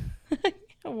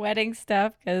wedding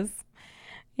stuff, because,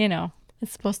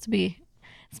 it's supposed to be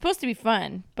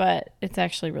fun, but it's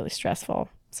actually really stressful.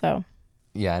 So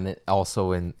yeah, and it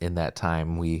also in that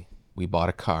time we bought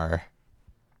a car,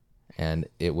 and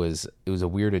it was a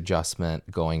weird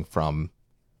adjustment going from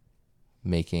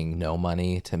making no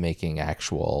money to making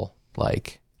actual,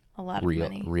 like, a lot of real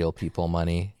money. real people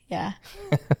money. Yeah.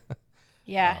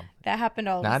 Yeah, that happened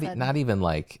all of a sudden. Not even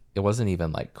like, it wasn't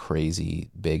even like crazy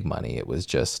big money. It was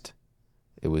just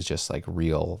like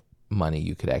real money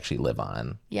you could actually live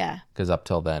on. Yeah. Because up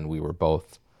till then we were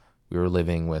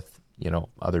living with,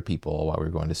 other people while we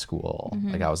were going to school.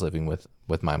 Mm-hmm. Like I was living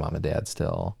with my mom and dad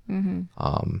still.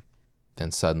 Mm-hmm.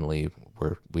 Then suddenly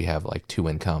we have like two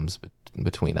incomes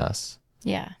between us.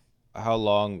 Yeah. How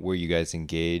long were you guys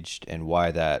engaged, and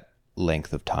why that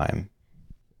length of time?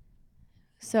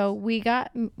 So we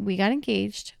got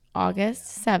engaged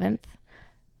August 7th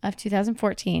of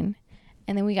 2014,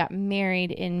 and then we got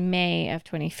married in May of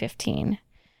 2015.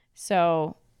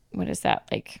 So what is that,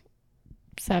 like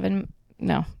 9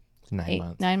 months.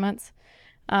 9 months.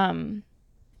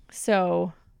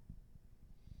 So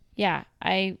yeah,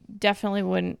 I definitely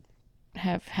wouldn't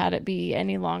have had it be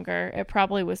any longer. It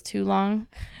probably was too long.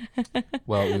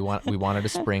 Well, we wanted a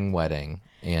spring wedding,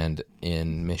 and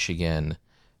in Michigan,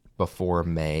 before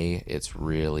May, it's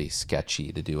really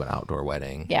sketchy to do an outdoor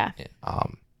wedding. Yeah.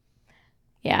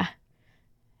 Yeah.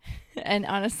 And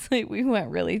honestly, we went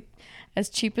really as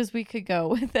cheap as we could go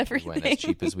with everything. We went as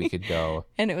cheap as we could go.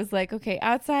 And it was like, okay,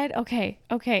 outside. Okay,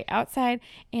 outside.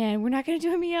 And we're not going to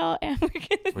do a meal. And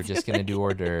we're just going to do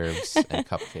hors d'oeuvres and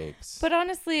cupcakes. But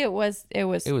honestly, it was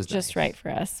just nice. right for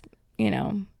us,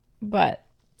 but.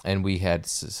 And we had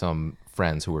some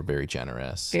friends who were very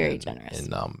generous. And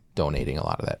donating a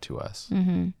lot of that to us.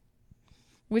 Mm-hmm.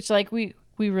 Which, like, we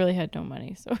really had no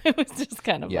money. So it was just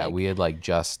kind of we had like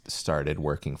just started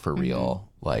working for real,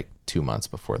 like 2 months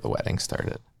before the wedding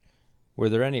started. Were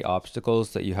there any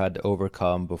obstacles that you had to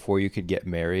overcome before you could get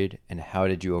married, and how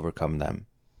did you overcome them?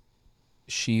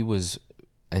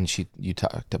 You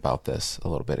talked about this a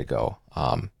little bit ago.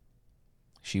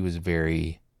 She was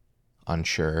very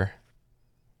unsure,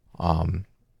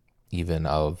 even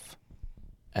of,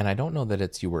 and I don't know that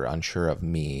it's you were unsure of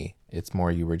me. It's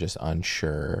more you were just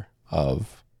unsure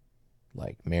of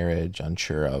like marriage,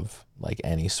 unsure of like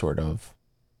any sort of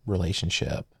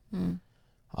relationship.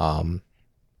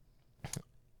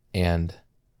 And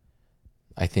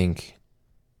I think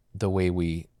the way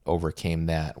we overcame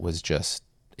that was just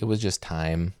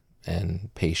time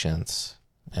and patience,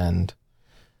 and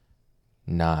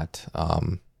not,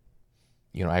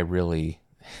 I really,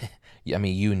 I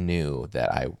mean, you knew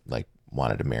that I like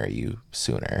wanted to marry you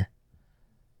sooner.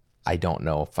 I don't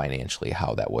know financially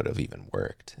how that would have even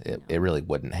worked. It really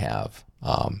wouldn't have.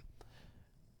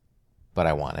 But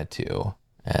I wanted to,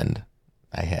 and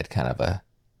I had kind of a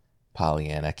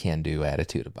Pollyanna can-do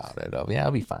attitude about it. Of, yeah,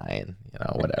 I'll be fine,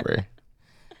 whatever.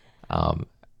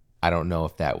 I don't know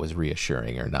if that was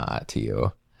reassuring or not to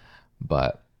you,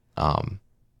 but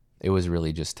it was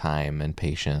really just time and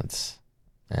patience.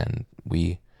 And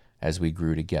as we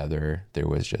grew together, there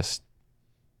was just,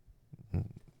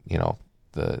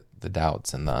 the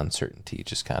doubts and the uncertainty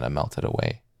just kind of melted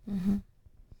away. Mm-hmm.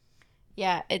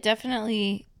 Yeah, it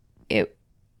definitely, it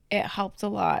helped a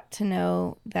lot to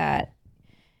know that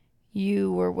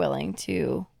you were willing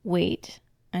to wait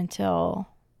until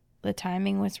the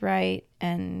timing was right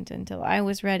and until I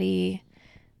was ready.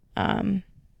 There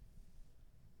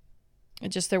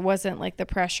wasn't like the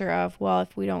pressure of, well,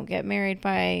 if we don't get married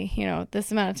by,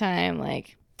 this amount of time,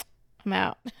 like I'm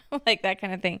out, like that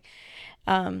kind of thing.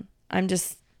 That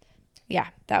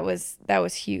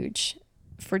was huge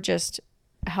for just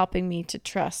helping me to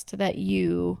trust that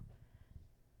you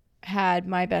had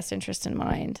my best interest in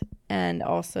mind, and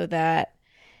also that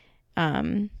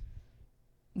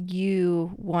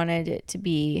you wanted it to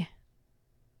be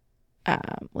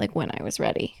like when I was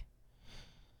ready.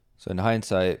 So in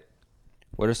hindsight,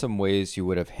 what are some ways you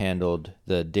would have handled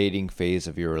the dating phase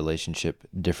of your relationship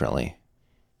differently?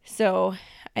 So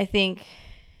I think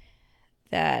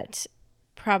that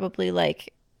probably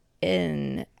like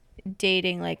in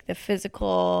dating, like the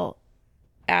physical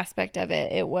aspect of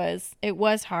it, it was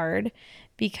hard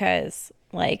because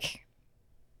like,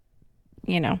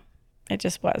 it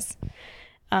just was.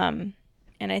 And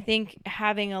I think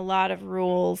having a lot of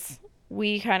rules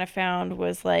we kind of found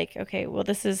was like, okay, well,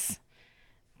 this is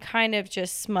kind of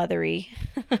just smothery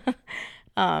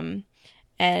and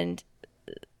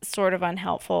sort of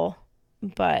unhelpful.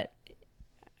 But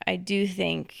I do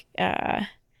think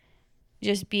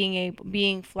just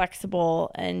being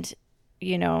flexible and,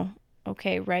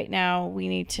 okay, right now we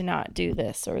need to not do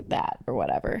this or that or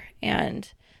whatever. And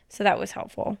so that was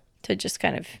helpful to just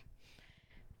kind of,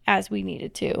 as we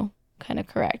needed to, kind of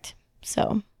correct.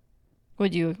 So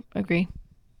would you agree?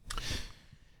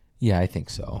 Yeah, I think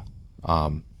so.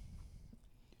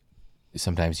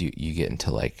 Sometimes you get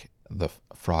into like the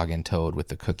frog and toad with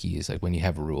the cookies, like when you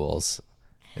have rules,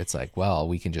 It's like, well,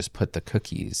 we can just put the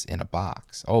cookies in a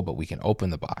box. Oh, but we can open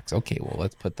the box. Okay, well,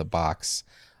 let's put the box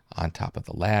on top of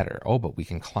the ladder. Oh, but we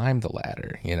can climb the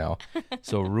ladder, you know?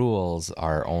 So rules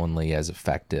are only as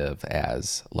effective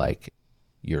as like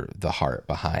the heart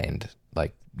behind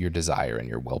like your desire and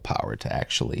your willpower to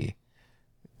actually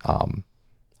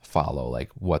follow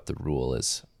like what the rule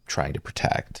is trying to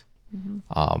protect.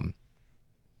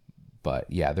 But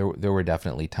yeah, there were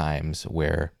definitely times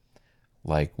where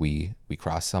like we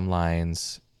crossed some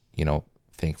lines, you know,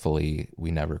 thankfully we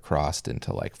never crossed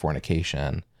into like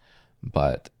fornication,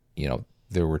 but you know,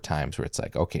 there were times where it's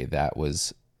like, okay, that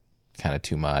was kind of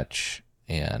too much.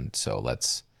 And so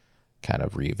let's kind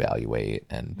of reevaluate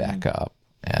and back up,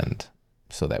 and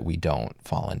so that we don't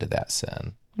fall into that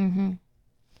sin.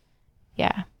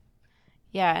 Yeah.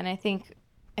 Yeah. And I think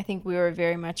we were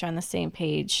very much on the same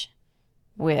page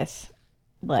with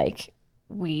like,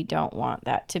 we don't want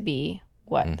that to be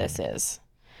what this is.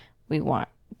 We want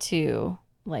to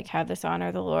like have this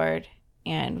honor the Lord,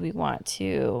 and we want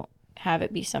to have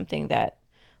it be something that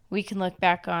we can look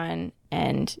back on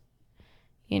and,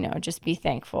 you know, just be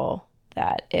thankful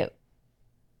that it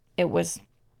was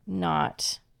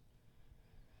not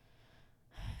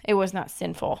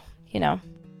sinful, you know.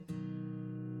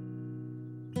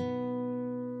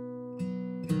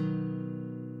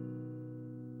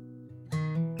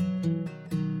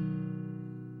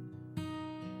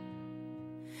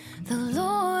 The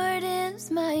Lord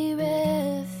is my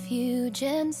refuge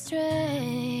and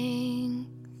strength.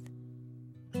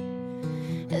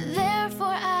 Therefore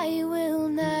I will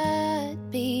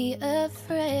not be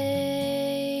afraid.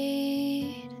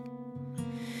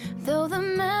 Though the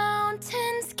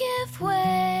mountains give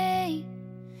way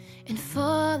and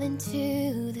fall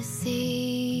into the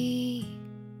sea,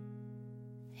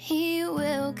 He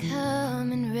will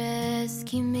come and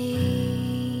rescue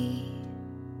me.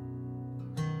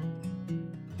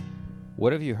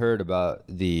 What have you heard about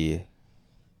the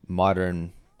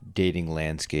modern dating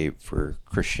landscape for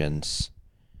Christians?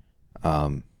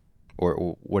 Or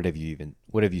what have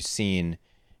you seen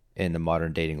in the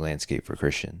modern dating landscape for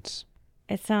Christians?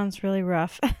 It sounds really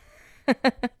rough.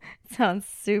 It sounds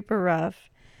super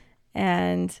rough.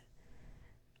 And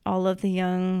all of the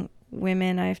young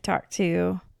women I've talked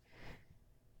to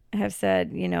have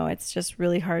said, you know, it's just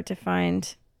really hard to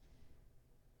find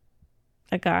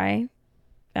a guy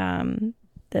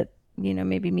that, you know,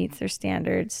 maybe meets their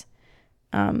standards.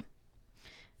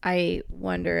 I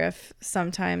wonder if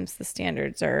sometimes the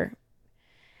standards are,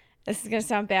 this is going to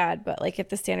sound bad, but like if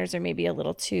the standards are maybe a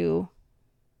little too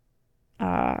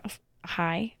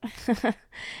high.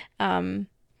 And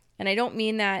I don't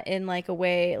mean that in like a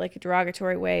way, like a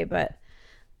derogatory way, but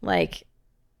like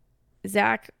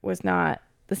Zach was not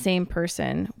the same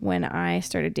person when I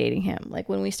started dating him, like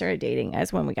when we started dating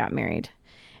as when we got married.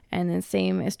 And the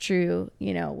same is true,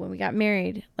 you know, when we got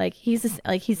married, like he's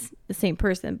the same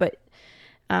person, but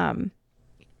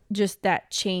just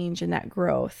that change and that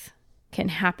growth can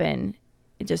happen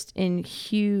just in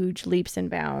huge leaps and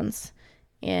bounds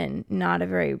in not a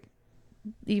very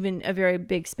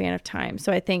big span of time.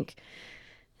 So I think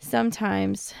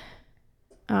sometimes,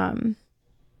 I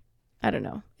don't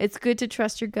know, it's good to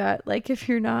trust your gut. Like if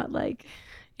you're not like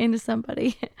into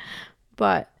somebody,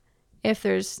 but if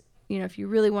there's, you know, if you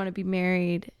really want to be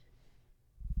married,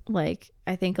 like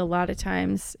I think a lot of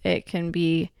times I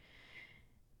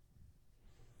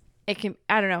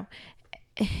don't know.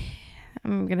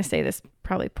 I'm going to say this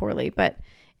probably poorly, but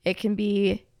it can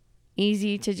be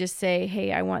easy to just say,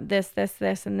 hey, I want this, this,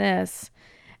 this, and this.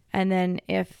 And then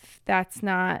if that's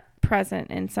not present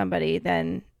in somebody,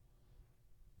 then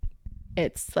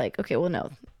it's like, okay, well, no.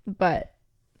 But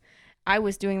I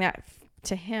was doing that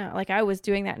to him. Like I was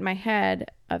doing that in my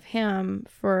head of him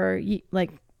for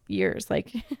like years,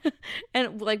 like,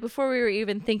 and like before we were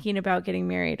even thinking about getting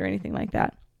married or anything like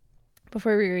that.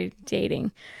 Before we were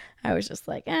dating, I was just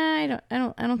like, I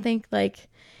don't think like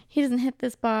he doesn't hit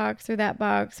this box or that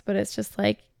box, but it's just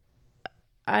like,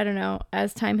 I don't know,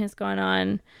 as time has gone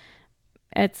on,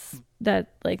 it's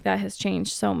that like that has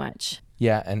changed so much.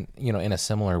 Yeah. And, you know, in a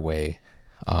similar way,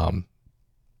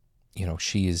 you know,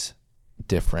 she's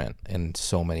different in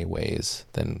so many ways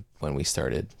than when we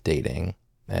started dating.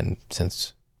 And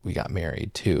since we got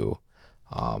married too,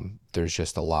 there's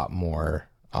just a lot more,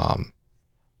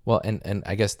 well, and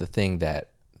I guess the thing that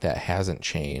hasn't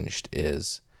changed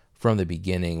is from the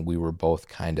beginning, we were both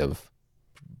kind of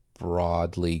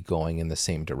broadly going in the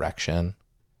same direction.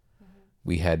 Mm-hmm.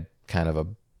 We had kind of a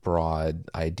broad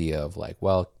idea of like,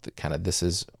 well,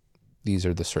 these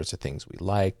are the sorts of things we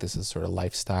like. This is sort of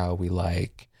lifestyle we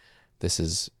like. This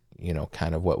is, you know,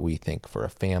 kind of what we think for a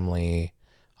family.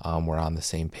 We're on the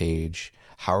same page.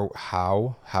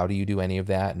 How do you do any of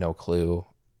that? No clue.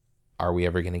 Are we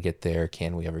ever going to get there?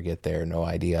 Can we ever get there? No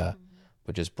idea.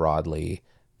 But just broadly,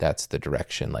 that's the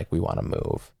direction like we want to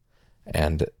move.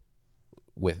 And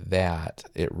with that,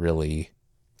 it really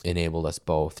enabled us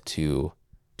both to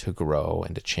grow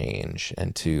and to change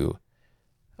and to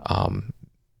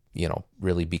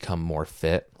really become more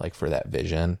fit like for that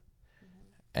vision.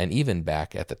 And even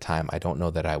back at the time, I don't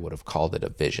know that I would have called it a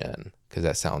vision because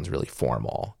that sounds really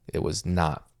formal. It was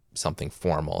not something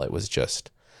formal. It was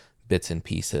just bits and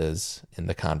pieces in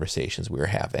the conversations we were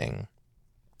having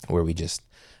where we just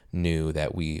knew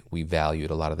that we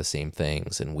valued a lot of the same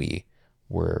things and we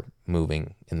were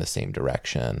moving in the same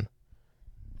direction.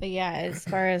 But yeah, as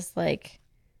far as like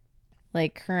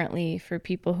currently for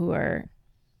people who are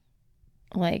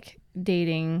like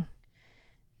dating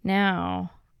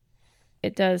now,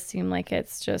 it does seem like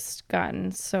it's just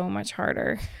gotten so much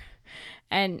harder.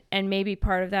 And maybe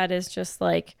part of that is just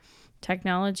like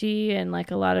technology and like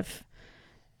a lot of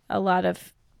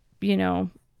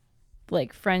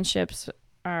like friendships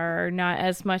are not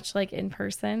as much like in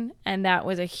person, and that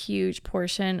was a huge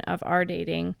portion of our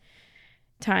dating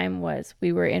time. Was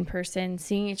we were in person,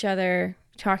 seeing each other,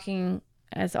 talking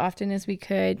as often as we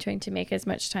could, trying to make as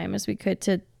much time as we could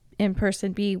to in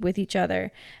person be with each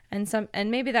other. And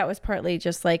maybe that was partly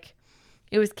just like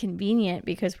it was convenient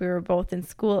because we were both in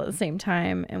school at the same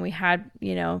time and we had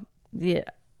the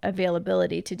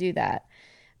availability to do that,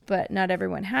 but not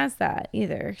everyone has that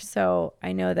either. So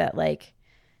I know that like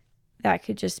that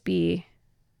could just be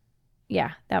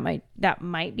that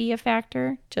might be a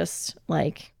factor, just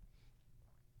like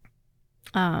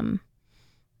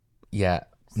yeah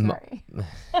sorry.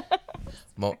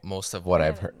 Most of what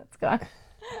I've heard It's gone.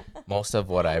 most of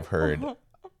what I've heard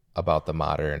about the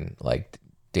modern like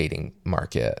dating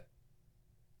market,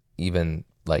 even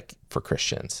like for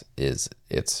Christians, is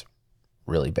it's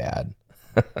really bad.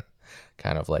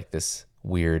 Kind of like this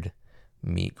weird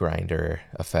meat grinder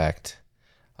effect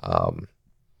of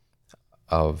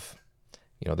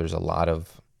there's a lot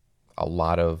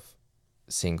of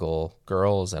single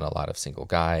girls and a lot of single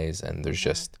guys, and there's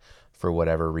just for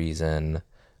whatever reason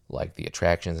like the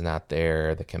attraction's not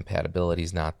there, the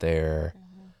compatibility's not there.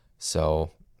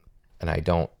 So, and I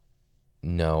don't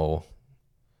know,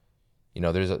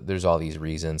 there's all these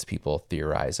reasons people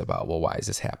theorize about, well, why is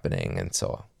this happening? And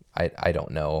so I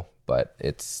don't know, but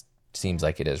it seems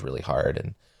like it is really hard.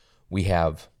 And we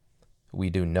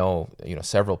do know,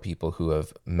 several people who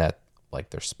have met like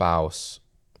their spouse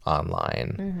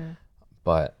online,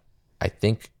 but I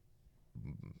think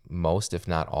most, if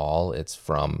not all, it's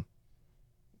from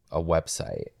a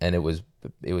website. And it was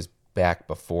back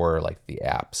before like the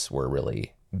apps were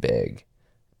really big,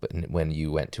 but when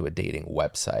you went to a dating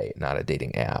website, not a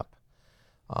dating app.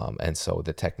 And so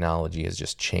the technology has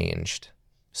just changed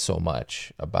so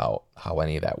much about how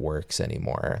any of that works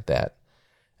anymore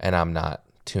and I'm not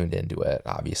tuned into it,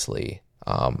 obviously.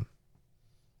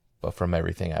 But from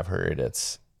everything I've heard,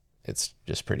 it's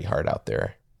just pretty hard out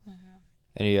there.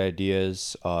 Any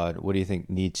ideas on what do you think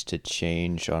needs to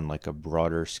change on like a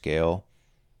broader scale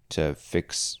to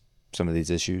fix some of these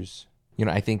issues?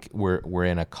 I think we're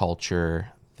in a culture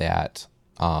that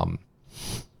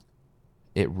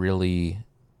it really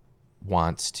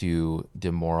wants to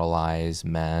demoralize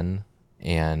men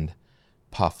and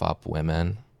puff up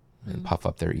women and puff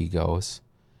up their egos.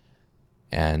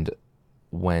 And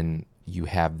when you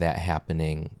have that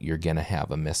happening, you're going to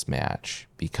have a mismatch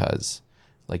because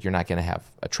like you're not going to have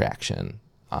attraction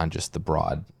on just the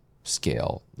broad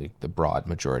scale, like the broad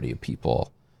majority of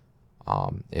people.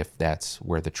 If that's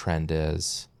where the trend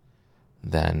is,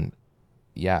 then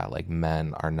yeah, like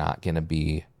men are not going to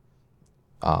be,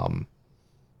 they're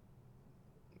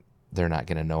not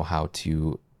going to know how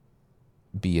to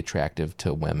be attractive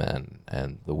to women,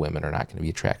 and the women are not going to be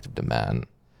attractive to men.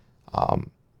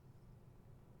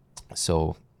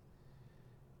 So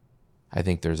I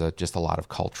think there's just a lot of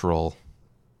cultural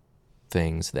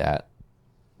things that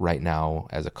right now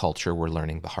as a culture we're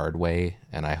learning the hard way,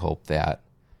 and I hope that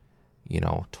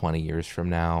 20 years from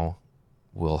now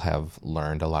we'll have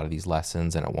learned a lot of these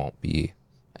lessons and it won't be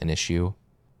an issue.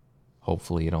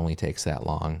 Hopefully it only takes that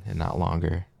long and not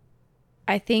longer.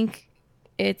 I think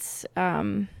it's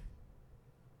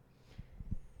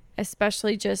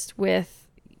especially just with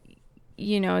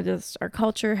our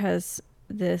culture has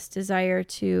this desire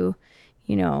to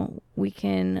we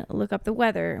can look up the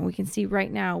weather and we can see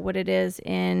right now what it is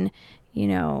in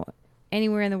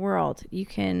anywhere in the world. You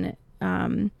can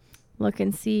look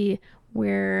and see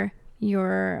where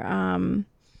your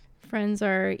friends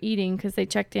are eating because they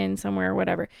checked in somewhere or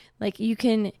whatever. Like you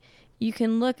can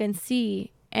look and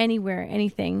see anywhere,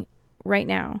 anything right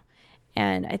now.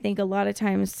 And I think a lot of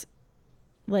times,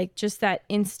 like, just that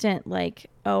instant, like,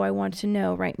 oh, I want to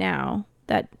know right now,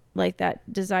 that like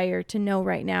that desire to know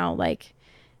right now, like,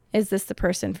 is this the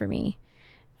person for me?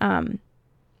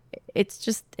 It's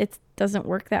just, it doesn't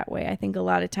work that way. I think a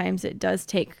lot of times it does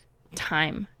take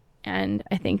time. And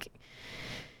I think,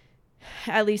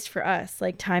 at least for us,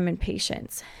 like, time and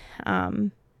patience.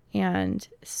 And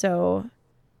so,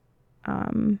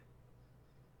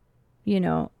 you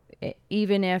know,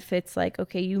 even if it's like,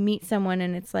 okay, you meet someone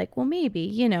and it's like, well, maybe,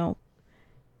 you know,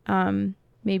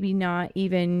 maybe not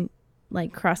even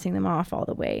like crossing them off all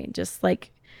the way, just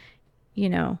like, you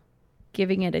know,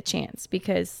 giving it a chance,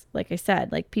 because like I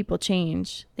said, like, people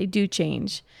change, they do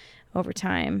change over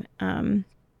time. And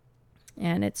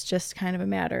it's just kind of a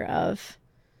matter of,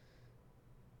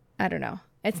 I don't know.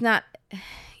 It's not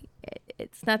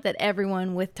that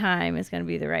everyone with time is going to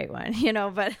be the right one, you know,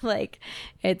 but like,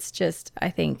 it's just,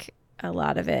 I think a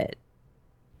lot of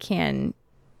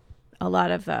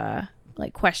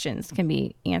like questions can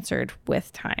be answered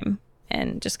with time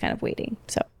and just kind of waiting.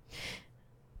 So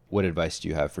What advice do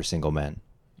you have for single men?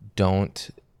 Don't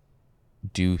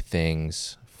do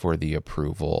things for the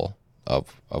approval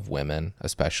of women,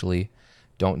 especially.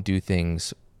 Don't do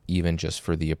things even just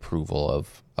for the approval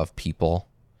of people.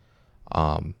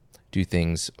 Do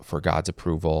things for God's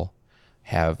approval.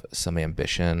 Have some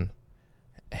ambition.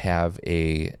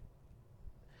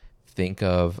 Think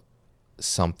of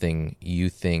something you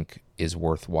think is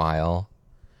worthwhile.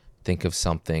 Think of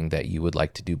something that you would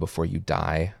like to do before you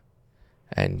die,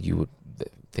 and you would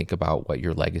think about what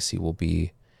your legacy will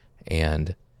be,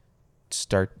 and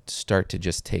start to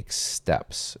just take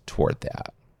steps toward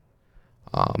that.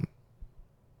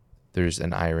 There's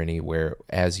an irony where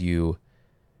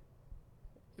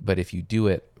but if you do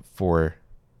it for,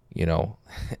 you know,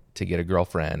 to get a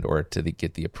girlfriend or to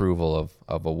get the approval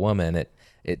of a woman,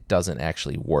 it doesn't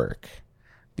actually work,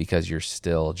 because you're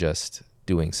still just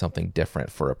doing something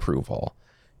different for approval.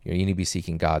 You need to be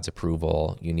seeking God's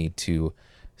approval. You need to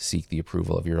seek the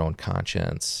approval of your own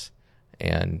conscience,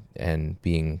 and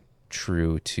being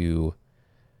true to,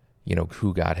 you know,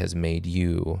 who God has made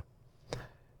you.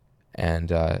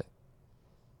 And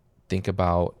think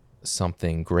about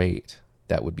something great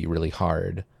that would be really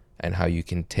hard, and how you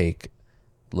can take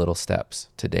little steps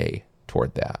today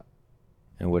toward that.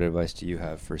 And what advice do you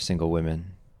have for single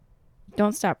women?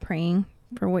 don't stop praying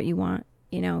for what you want.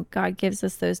 You know, God gives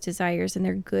us those desires, and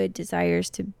they're good desires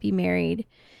to be married.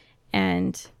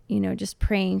 And, you know, just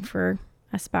praying for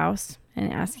a spouse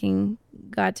and asking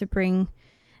God to bring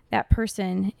that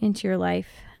person into your life.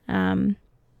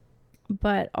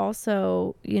 But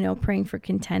also, you know, praying for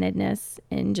contentedness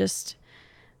in just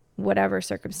whatever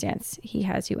circumstance he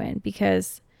has you in,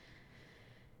 because,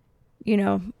 you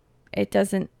know,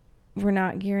 we're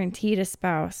not guaranteed a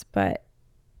spouse, but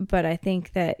I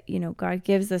think that, you know, God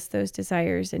gives us those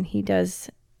desires, and he does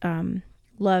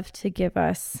love to give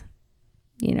us,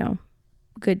 you know,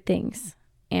 good things.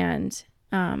 And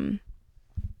I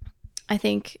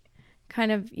think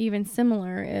kind of even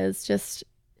similar is just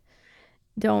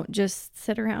don't just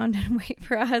sit around and wait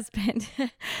for a husband,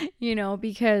 you know,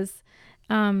 because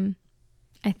I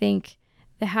think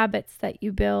the habits that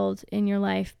you build in your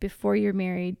life before you're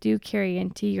married do carry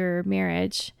into your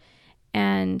marriage.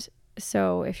 And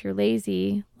so if you're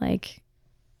lazy, like,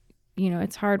 you know,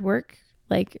 it's hard work,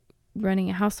 like running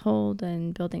a household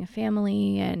and building a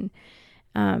family. And,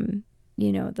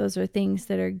 you know, those are things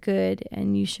that are good,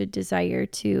 and you should desire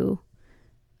to,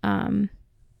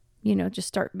 you know, just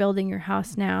start building your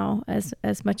house now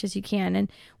as much as you can.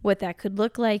 And what that could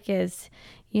look like is,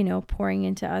 you know, pouring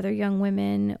into other young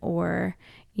women, or,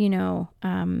 you know,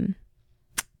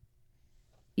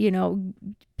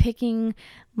 picking,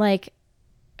 like,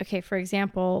 okay, for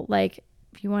example, like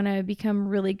if you want to become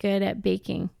really good at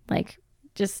baking, like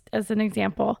just as an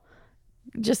example,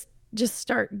 just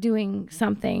start doing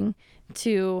something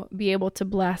to be able to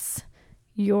bless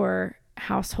your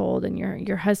household and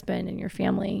your husband and your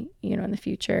family, you know, in the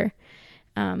future.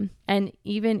 And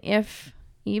even if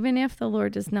the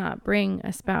Lord does not bring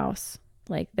a spouse,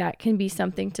 like that can be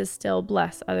something to still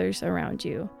bless others around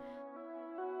you.